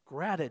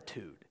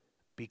 Gratitude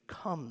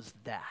becomes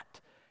that,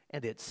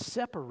 and it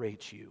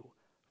separates you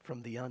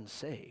from the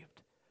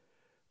unsaved.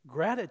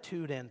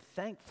 Gratitude and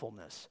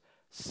thankfulness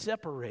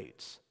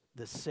separates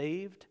the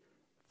saved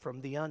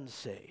from the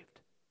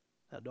unsaved.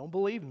 Now, don't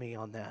believe me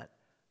on that.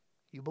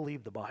 You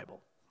believe the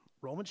Bible.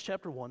 Romans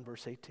chapter 1,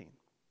 verse 18.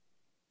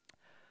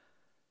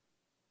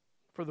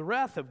 For the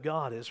wrath of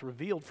God is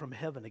revealed from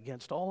heaven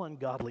against all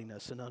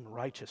ungodliness and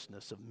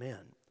unrighteousness of men,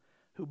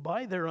 who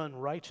by their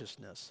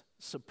unrighteousness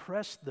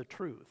suppress the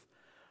truth.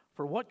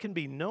 For what can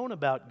be known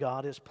about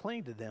God is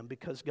plain to them,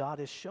 because God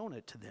has shown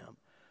it to them.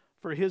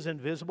 For his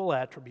invisible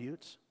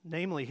attributes,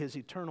 namely his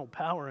eternal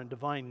power and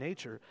divine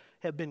nature,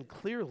 have been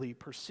clearly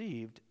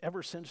perceived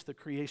ever since the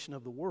creation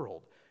of the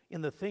world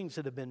in the things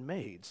that have been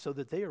made, so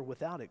that they are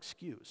without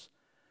excuse.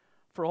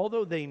 For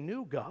although they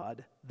knew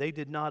God, they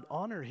did not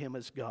honor him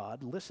as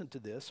God, listen to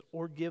this,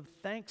 or give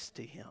thanks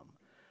to him.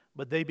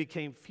 But they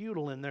became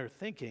futile in their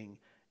thinking,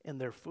 and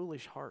their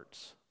foolish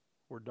hearts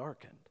were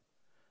darkened.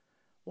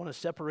 Want to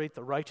separate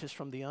the righteous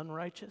from the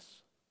unrighteous?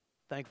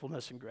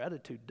 Thankfulness and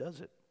gratitude does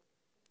it.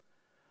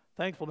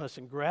 Thankfulness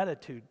and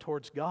gratitude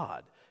towards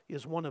God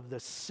is one of the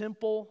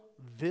simple,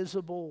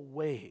 visible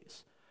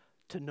ways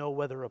to know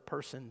whether a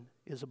person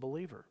is a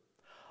believer.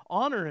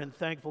 Honor and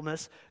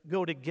thankfulness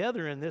go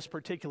together in this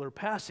particular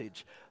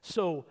passage.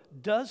 So,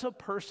 does a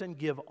person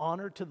give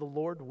honor to the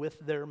Lord with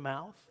their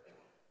mouth,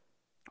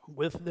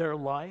 with their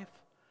life?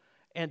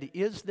 And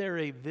is there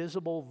a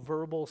visible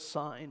verbal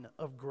sign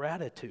of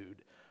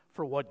gratitude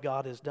for what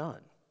God has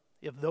done?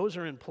 If those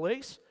are in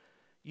place,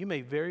 you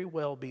may very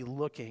well be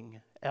looking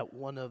at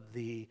one of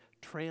the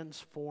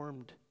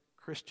transformed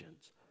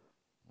Christians.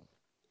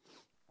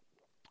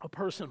 A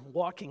person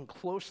walking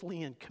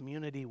closely in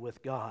community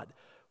with God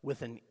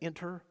with an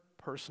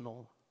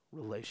interpersonal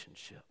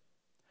relationship.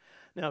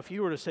 Now, if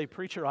you were to say,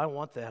 preacher, I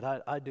want that.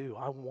 I do.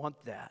 I want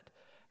that.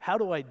 How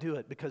do I do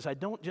it? Because I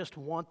don't just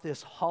want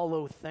this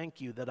hollow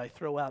thank you that I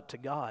throw out to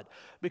God,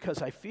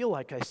 because I feel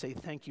like I say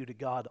thank you to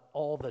God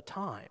all the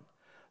time.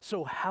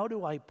 So how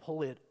do I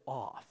pull it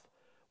off?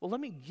 Well, let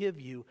me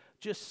give you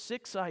just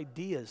 6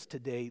 ideas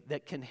today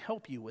that can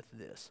help you with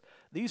this.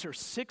 These are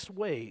 6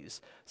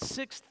 ways,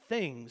 6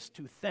 things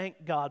to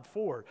thank God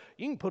for.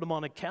 You can put them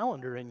on a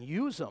calendar and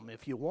use them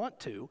if you want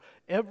to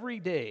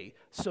every day,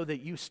 so that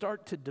you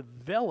start to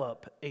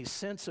develop a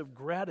sense of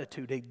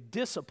gratitude, a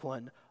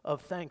discipline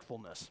of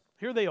thankfulness.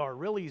 Here they are,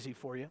 real easy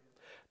for you.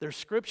 There's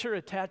scripture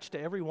attached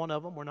to every one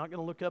of them. We're not going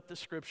to look up the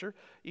scripture.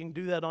 You can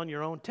do that on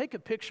your own. Take a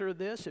picture of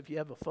this if you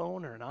have a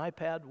phone or an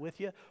iPad with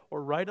you,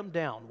 or write them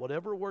down,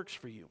 whatever works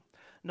for you.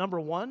 Number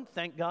 1,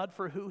 thank God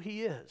for who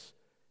he is.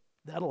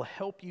 That'll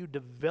help you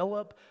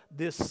develop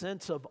this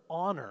sense of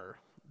honor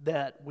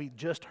that we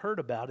just heard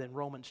about in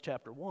Romans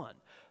chapter 1.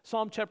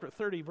 Psalm chapter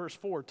 30, verse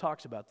 4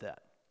 talks about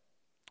that.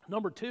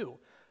 Number 2,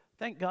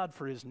 thank God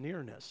for his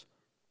nearness.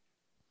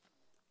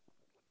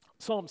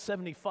 Psalm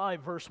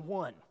 75, verse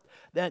 1.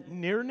 That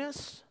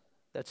nearness,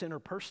 that's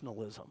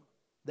interpersonalism.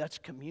 That's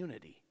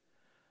community.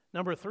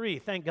 Number 3,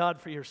 thank God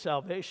for your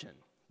salvation.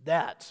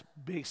 That's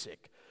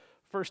basic.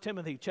 1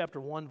 Timothy chapter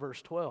 1,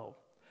 verse 12.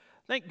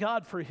 Thank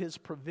God for his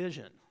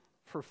provision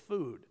for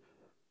food.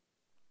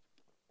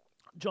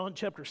 John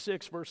chapter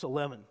 6, verse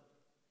 11.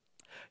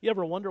 You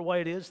ever wonder why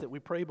it is that we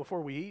pray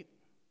before we eat?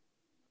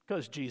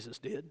 Because Jesus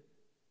did.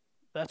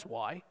 That's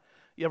why.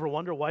 You ever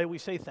wonder why we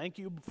say thank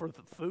you for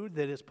the food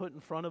that is put in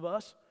front of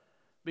us?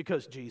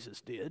 Because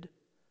Jesus did.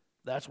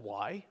 That's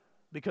why.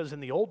 Because in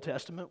the Old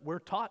Testament, we're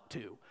taught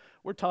to.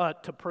 We're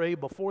taught to pray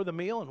before the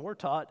meal, and we're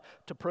taught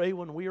to pray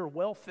when we are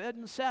well fed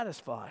and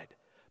satisfied.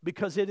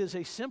 Because it is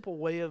a simple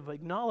way of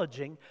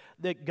acknowledging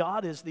that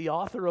God is the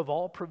author of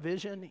all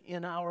provision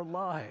in our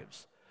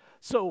lives.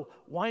 So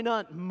why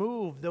not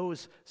move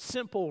those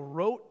simple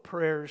rote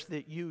prayers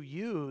that you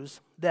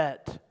use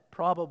that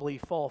probably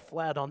fall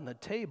flat on the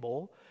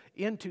table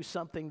into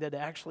something that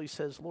actually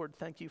says, Lord,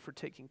 thank you for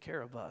taking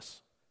care of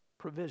us.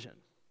 Provision.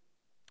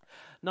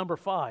 Number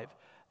 5,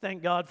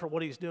 thank God for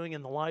what he's doing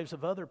in the lives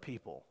of other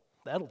people.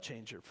 That'll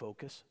change your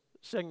focus.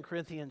 2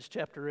 Corinthians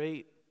chapter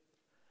 8.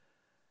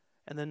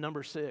 And then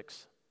number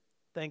 6,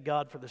 thank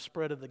God for the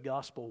spread of the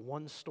gospel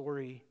one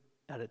story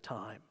at a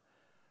time.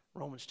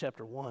 Romans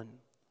chapter 1,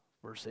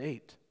 verse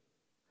 8.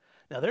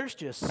 Now there's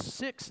just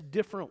 6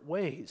 different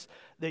ways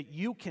that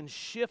you can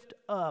shift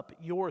up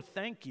your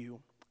thank you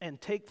and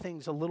take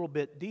things a little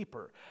bit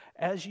deeper.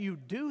 As you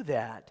do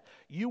that,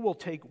 you will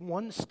take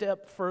one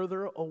step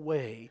further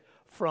away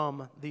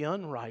from the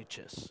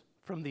unrighteous,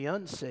 from the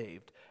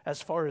unsaved, as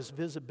far as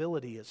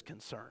visibility is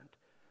concerned.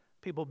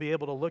 People will be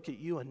able to look at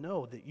you and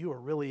know that you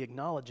are really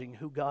acknowledging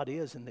who God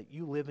is, and that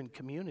you live in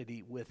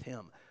community with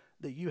him,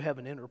 that you have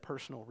an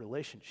interpersonal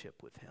relationship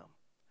with him.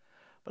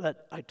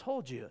 But I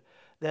told you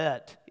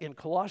that in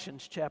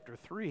Colossians chapter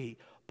 3,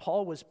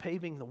 Paul was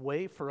paving the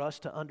way for us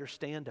to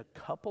understand a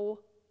couple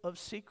of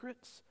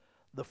secrets.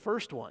 The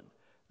first one,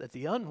 that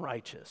the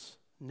unrighteous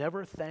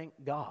never thank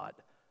God,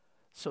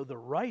 so the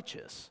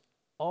righteous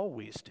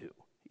always do.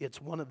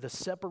 It's one of the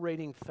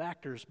separating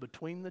factors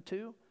between the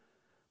two.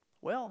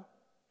 Well,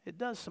 it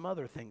does some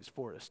other things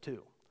for us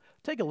too.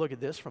 Take a look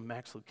at this from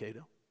Max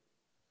Lucado.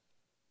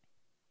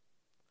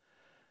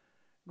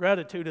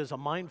 Gratitude is a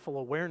mindful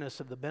awareness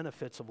of the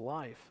benefits of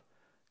life.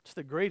 It's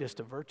the greatest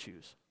of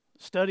virtues.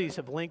 Studies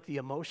have linked the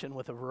emotion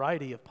with a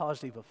variety of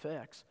positive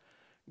effects.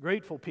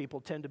 Grateful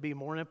people tend to be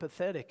more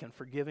empathetic and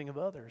forgiving of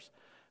others.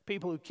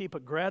 People who keep a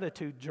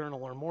gratitude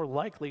journal are more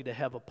likely to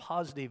have a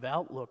positive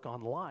outlook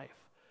on life.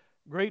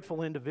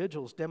 Grateful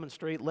individuals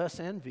demonstrate less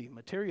envy,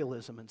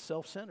 materialism, and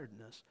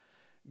self-centeredness.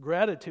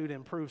 Gratitude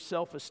improves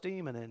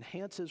self-esteem and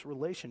enhances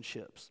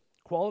relationships,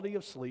 quality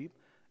of sleep,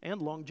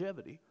 and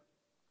longevity.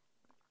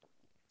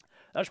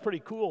 That's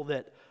pretty cool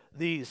that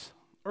these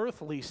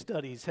earthly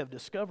studies have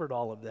discovered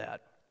all of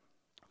that.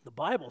 The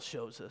Bible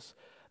shows us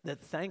that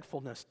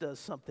thankfulness does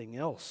something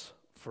else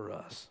for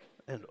us.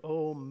 And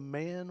oh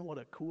man, what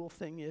a cool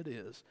thing it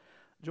is.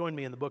 Join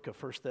me in the book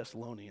of 1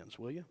 Thessalonians,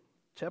 will you?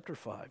 Chapter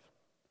 5,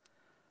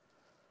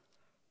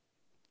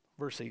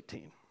 verse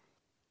 18.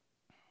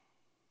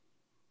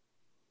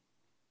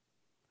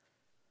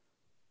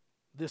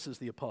 This is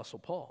the Apostle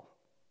Paul.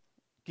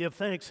 Give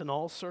thanks in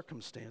all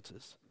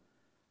circumstances,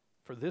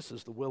 for this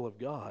is the will of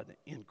God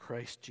in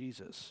Christ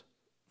Jesus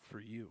for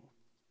you.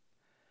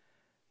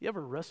 You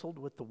ever wrestled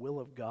with the will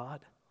of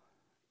God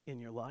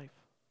in your life?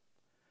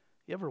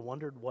 You ever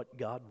wondered what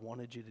God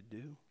wanted you to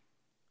do?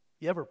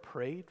 You ever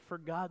prayed for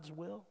God's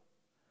will?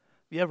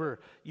 You ever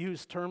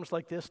used terms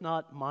like this,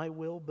 not my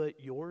will,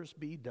 but yours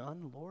be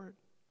done, Lord?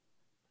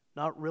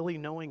 Not really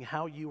knowing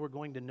how you were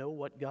going to know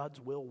what God's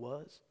will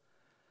was?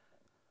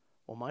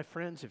 Well, my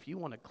friends, if you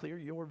want to clear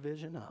your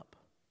vision up,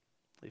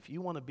 if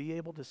you want to be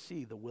able to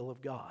see the will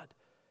of God,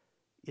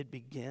 it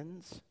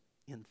begins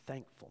in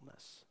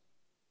thankfulness.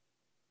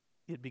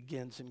 It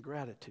begins in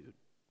gratitude.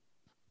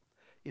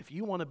 If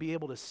you want to be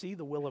able to see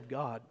the will of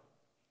God,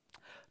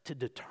 to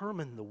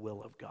determine the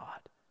will of God,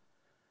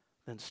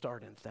 then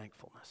start in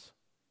thankfulness.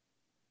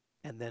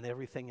 And then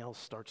everything else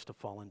starts to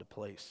fall into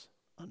place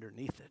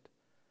underneath it.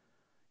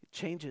 It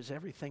changes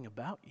everything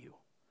about you.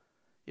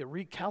 It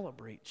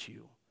recalibrates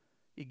you.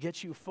 It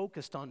gets you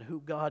focused on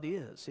who God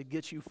is. It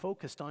gets you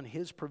focused on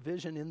His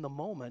provision in the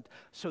moment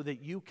so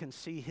that you can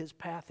see His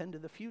path into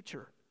the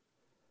future.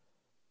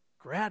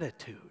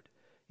 Gratitude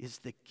is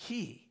the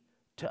key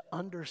to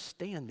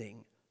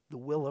understanding the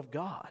will of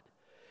God.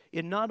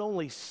 It not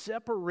only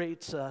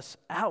separates us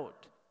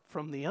out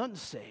from the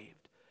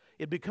unsaved,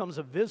 it becomes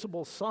a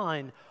visible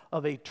sign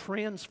of a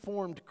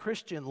transformed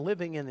Christian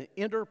living in an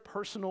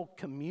interpersonal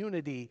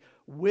community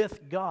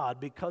with God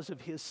because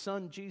of His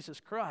Son, Jesus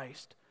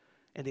Christ.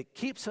 And it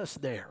keeps us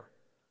there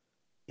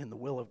in the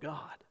will of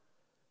God.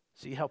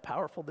 See how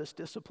powerful this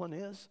discipline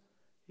is?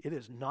 It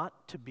is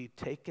not to be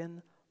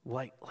taken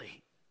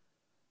lightly.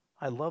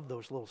 I love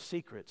those little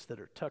secrets that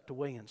are tucked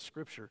away in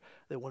Scripture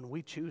that when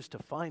we choose to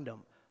find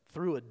them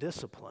through a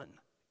discipline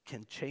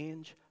can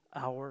change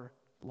our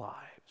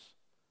lives.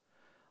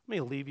 Let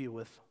me leave you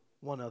with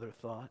one other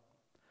thought.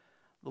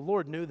 The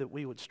Lord knew that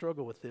we would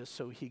struggle with this,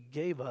 so He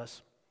gave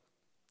us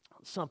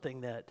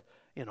something that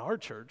in our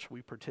church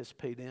we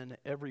participate in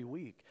every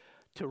week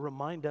to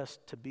remind us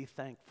to be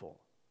thankful,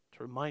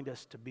 to remind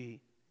us to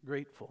be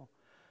grateful.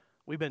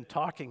 We've been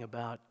talking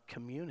about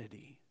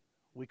community.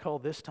 We call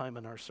this time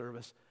in our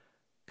service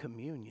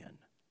communion.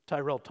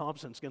 Tyrell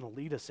Thompson's going to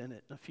lead us in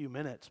it in a few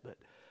minutes, but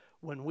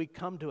when we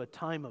come to a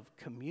time of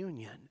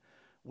communion,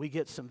 we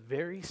get some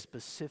very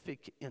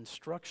specific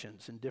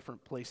instructions in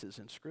different places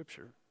in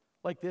Scripture.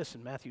 Like this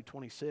in Matthew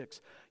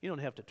 26. You don't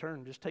have to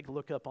turn, just take a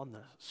look up on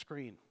the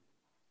screen.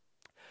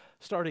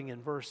 Starting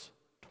in verse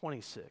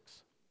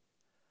 26.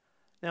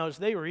 Now as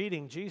they were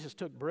eating, Jesus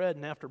took bread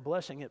and after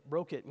blessing it,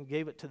 broke it and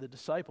gave it to the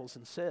disciples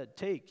and said,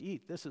 "Take,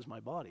 eat, this is my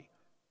body."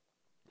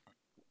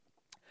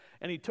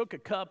 And He took a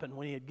cup, and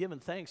when He had given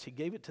thanks, He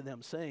gave it to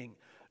them, saying,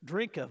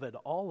 "Drink of it,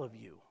 all of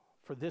you,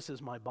 for this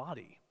is my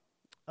body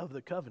of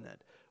the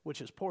covenant,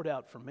 which is poured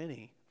out for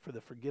many for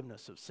the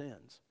forgiveness of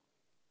sins.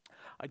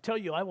 I tell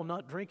you, I will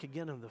not drink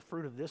again of the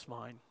fruit of this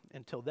vine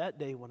until that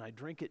day when I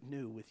drink it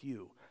new with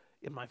you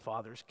in my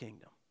Father's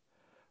kingdom."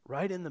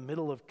 Right in the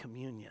middle of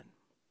communion,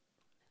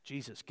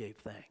 Jesus gave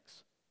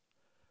thanks.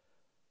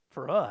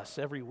 For us,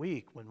 every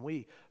week when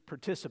we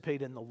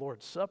participate in the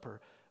Lord's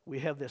Supper, we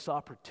have this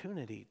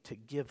opportunity to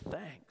give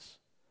thanks,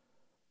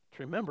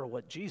 to remember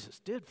what Jesus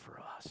did for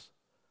us,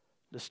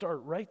 to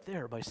start right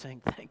there by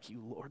saying, "Thank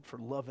you, Lord, for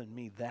loving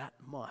me that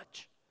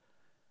much."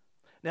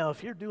 Now,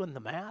 if you're doing the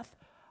math,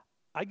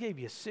 I gave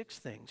you 6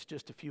 things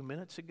just a few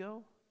minutes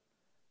ago.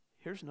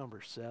 Here's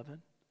number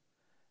 7.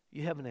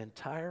 You have an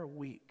entire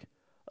week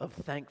of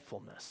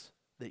thankfulness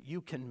that you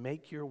can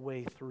make your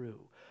way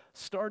through,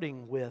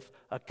 starting with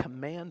a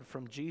command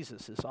from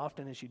Jesus. As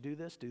often as you do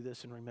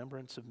this in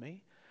remembrance of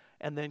me,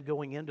 and then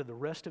going into the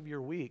rest of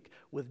your week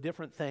with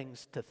different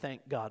things to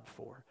thank God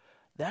for.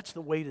 That's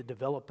the way to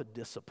develop a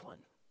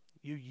discipline.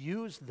 You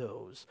use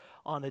those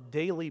on a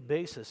daily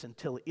basis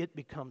until it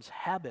becomes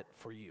habit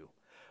for you.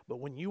 But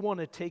when you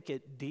want to take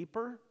it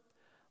deeper,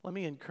 let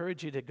me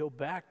encourage you to go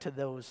back to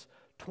those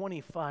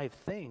 25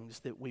 things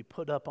that we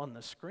put up on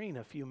the screen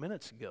a few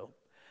minutes ago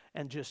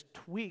and just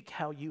tweak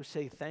how you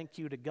say thank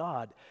you to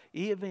God,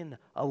 even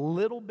a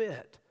little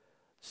bit,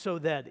 so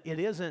that it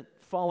isn't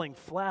falling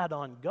flat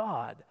on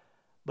God,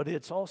 but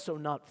it's also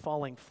not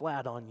falling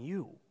flat on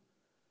you.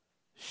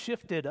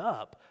 Shift it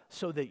up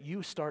so that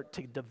you start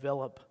to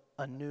develop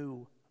a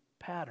new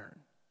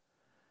pattern.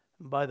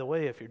 And by the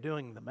way, if you're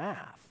doing the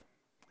math,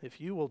 if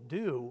you will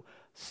do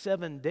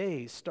 7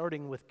 days,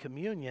 starting with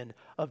communion,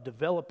 of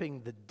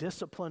developing the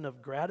discipline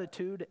of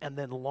gratitude and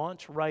then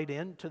launch right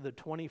into the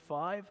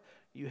 25,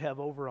 you have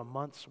over a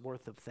month's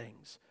worth of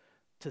things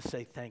to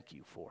say thank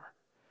you for.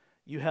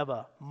 You have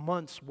a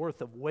month's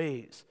worth of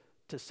ways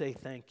to say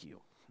thank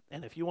you.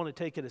 And if you want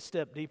to take it a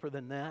step deeper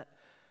than that,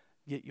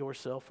 get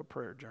yourself a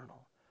prayer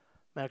journal.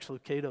 Max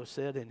Lucado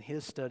said in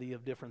his study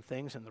of different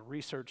things and the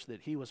research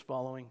that he was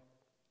following,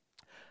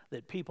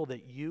 that people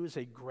that use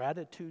a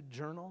gratitude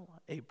journal,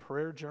 a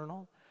prayer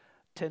journal,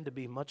 tend to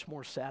be much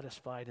more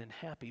satisfied and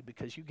happy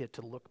because you get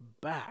to look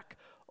back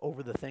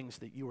over the things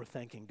that you were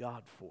thanking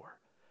God for.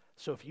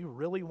 So if you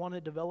really want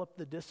to develop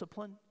the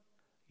discipline,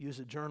 use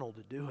a journal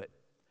to do it.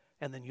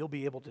 And then you'll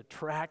be able to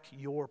track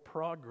your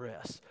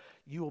progress.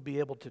 You will be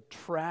able to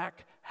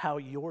track how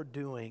you're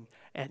doing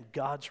and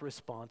God's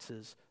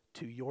responses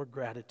to your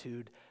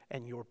gratitude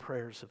and your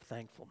prayers of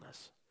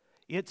thankfulness.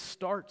 It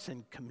starts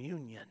in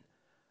communion,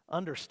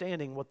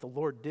 understanding what the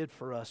Lord did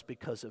for us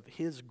because of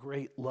His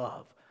great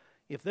love.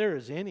 If there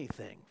is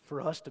anything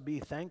for us to be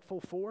thankful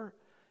for,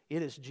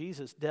 it is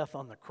Jesus' death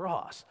on the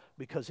cross,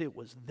 because it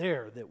was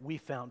there that we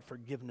found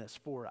forgiveness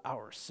for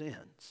our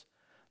sins.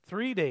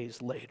 3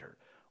 days later,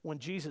 when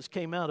Jesus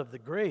came out of the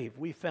grave,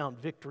 we found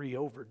victory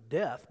over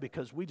death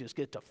because we just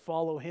get to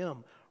follow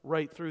Him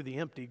right through the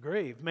empty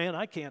grave. Man,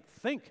 I can't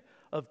think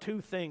of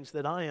two things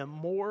that I am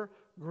more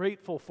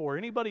grateful for.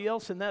 Anybody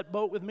else in that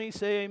boat with me?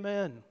 Say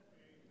amen.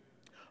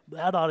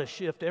 That ought to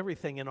shift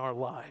everything in our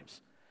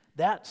lives.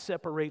 That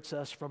separates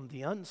us from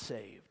the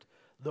unsaved.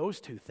 Those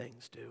two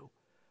things do.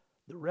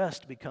 The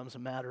rest becomes a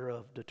matter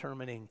of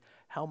determining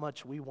how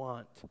much we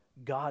want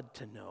God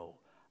to know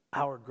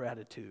our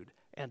gratitude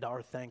and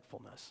our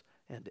thankfulness,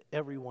 and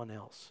everyone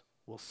else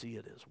will see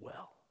it as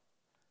well.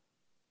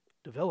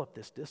 Develop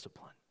this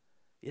discipline.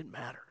 It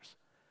matters.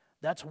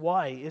 That's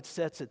why it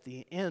sets at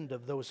the end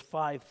of those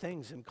 5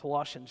 things in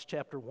Colossians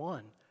chapter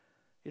 1.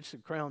 It's the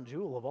crown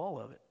jewel of all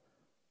of it.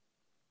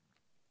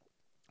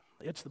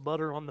 It's the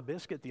butter on the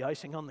biscuit, the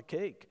icing on the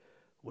cake,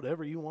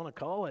 whatever you want to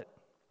call it.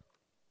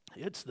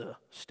 It's the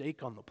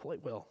steak on the plate.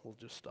 Well, we'll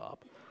just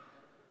stop.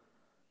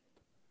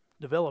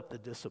 Develop the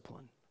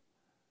discipline.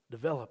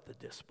 Develop the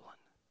discipline.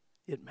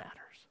 It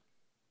matters.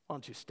 Why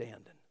don't you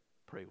stand and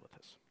pray with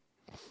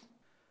us?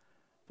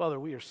 Father,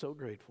 we are so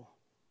grateful,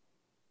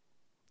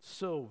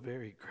 so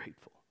very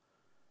grateful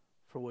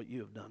for what you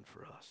have done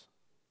for us.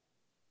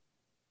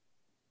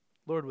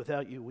 Lord,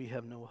 without you, we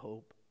have no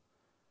hope.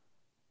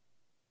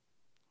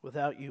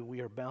 Without you,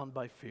 we are bound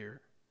by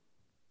fear.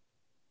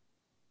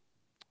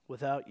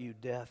 Without you,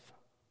 death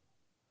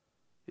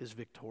is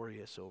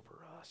victorious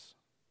over us.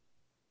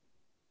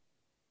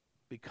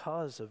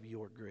 Because of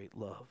your great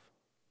love,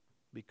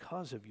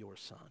 because of your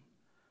Son,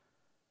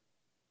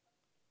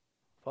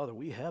 Father,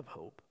 we have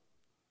hope.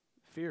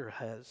 Fear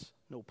has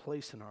no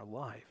place in our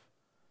life,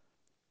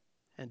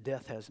 and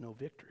death has no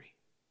victory.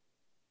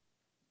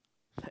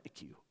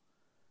 Thank you.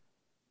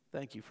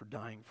 Thank you for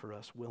dying for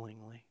us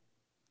willingly.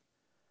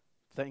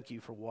 Thank you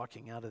for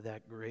walking out of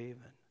that grave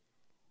and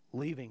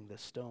leaving the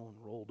stone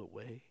rolled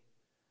away.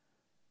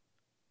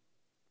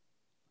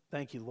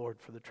 Thank you, Lord,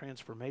 for the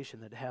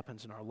transformation that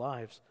happens in our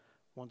lives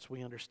once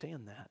we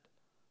understand that.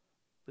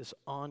 This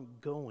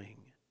ongoing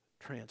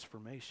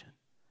transformation.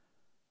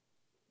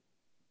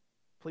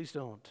 Please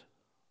don't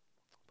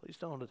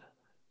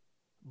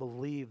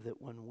believe that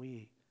when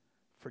we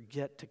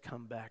forget to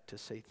come back to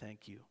say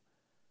thank you,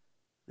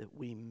 that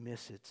we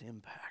miss its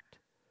impact.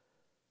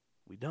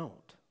 We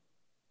don't.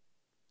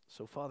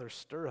 So, Father,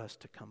 stir us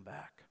to come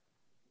back.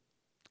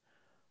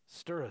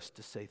 Stir us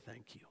to say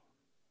thank you.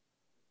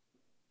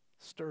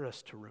 Stir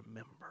us to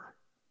remember.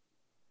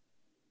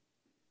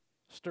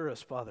 Stir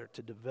us, Father,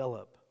 to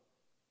develop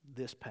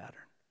this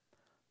pattern,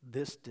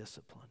 this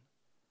discipline,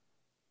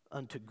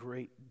 unto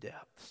great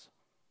depths.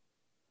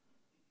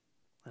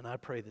 And I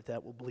pray that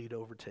that will bleed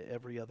over to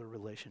every other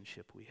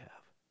relationship we have.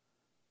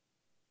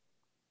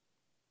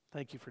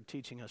 Thank you for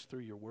teaching us through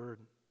your word,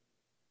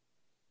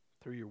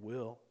 through your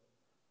will,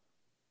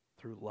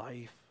 through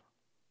life.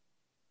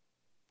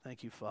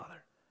 Thank you,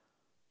 Father,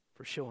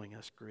 for showing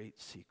us great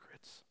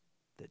secrets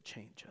that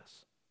change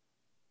us.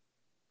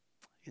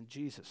 In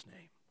Jesus'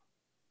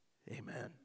 name, amen.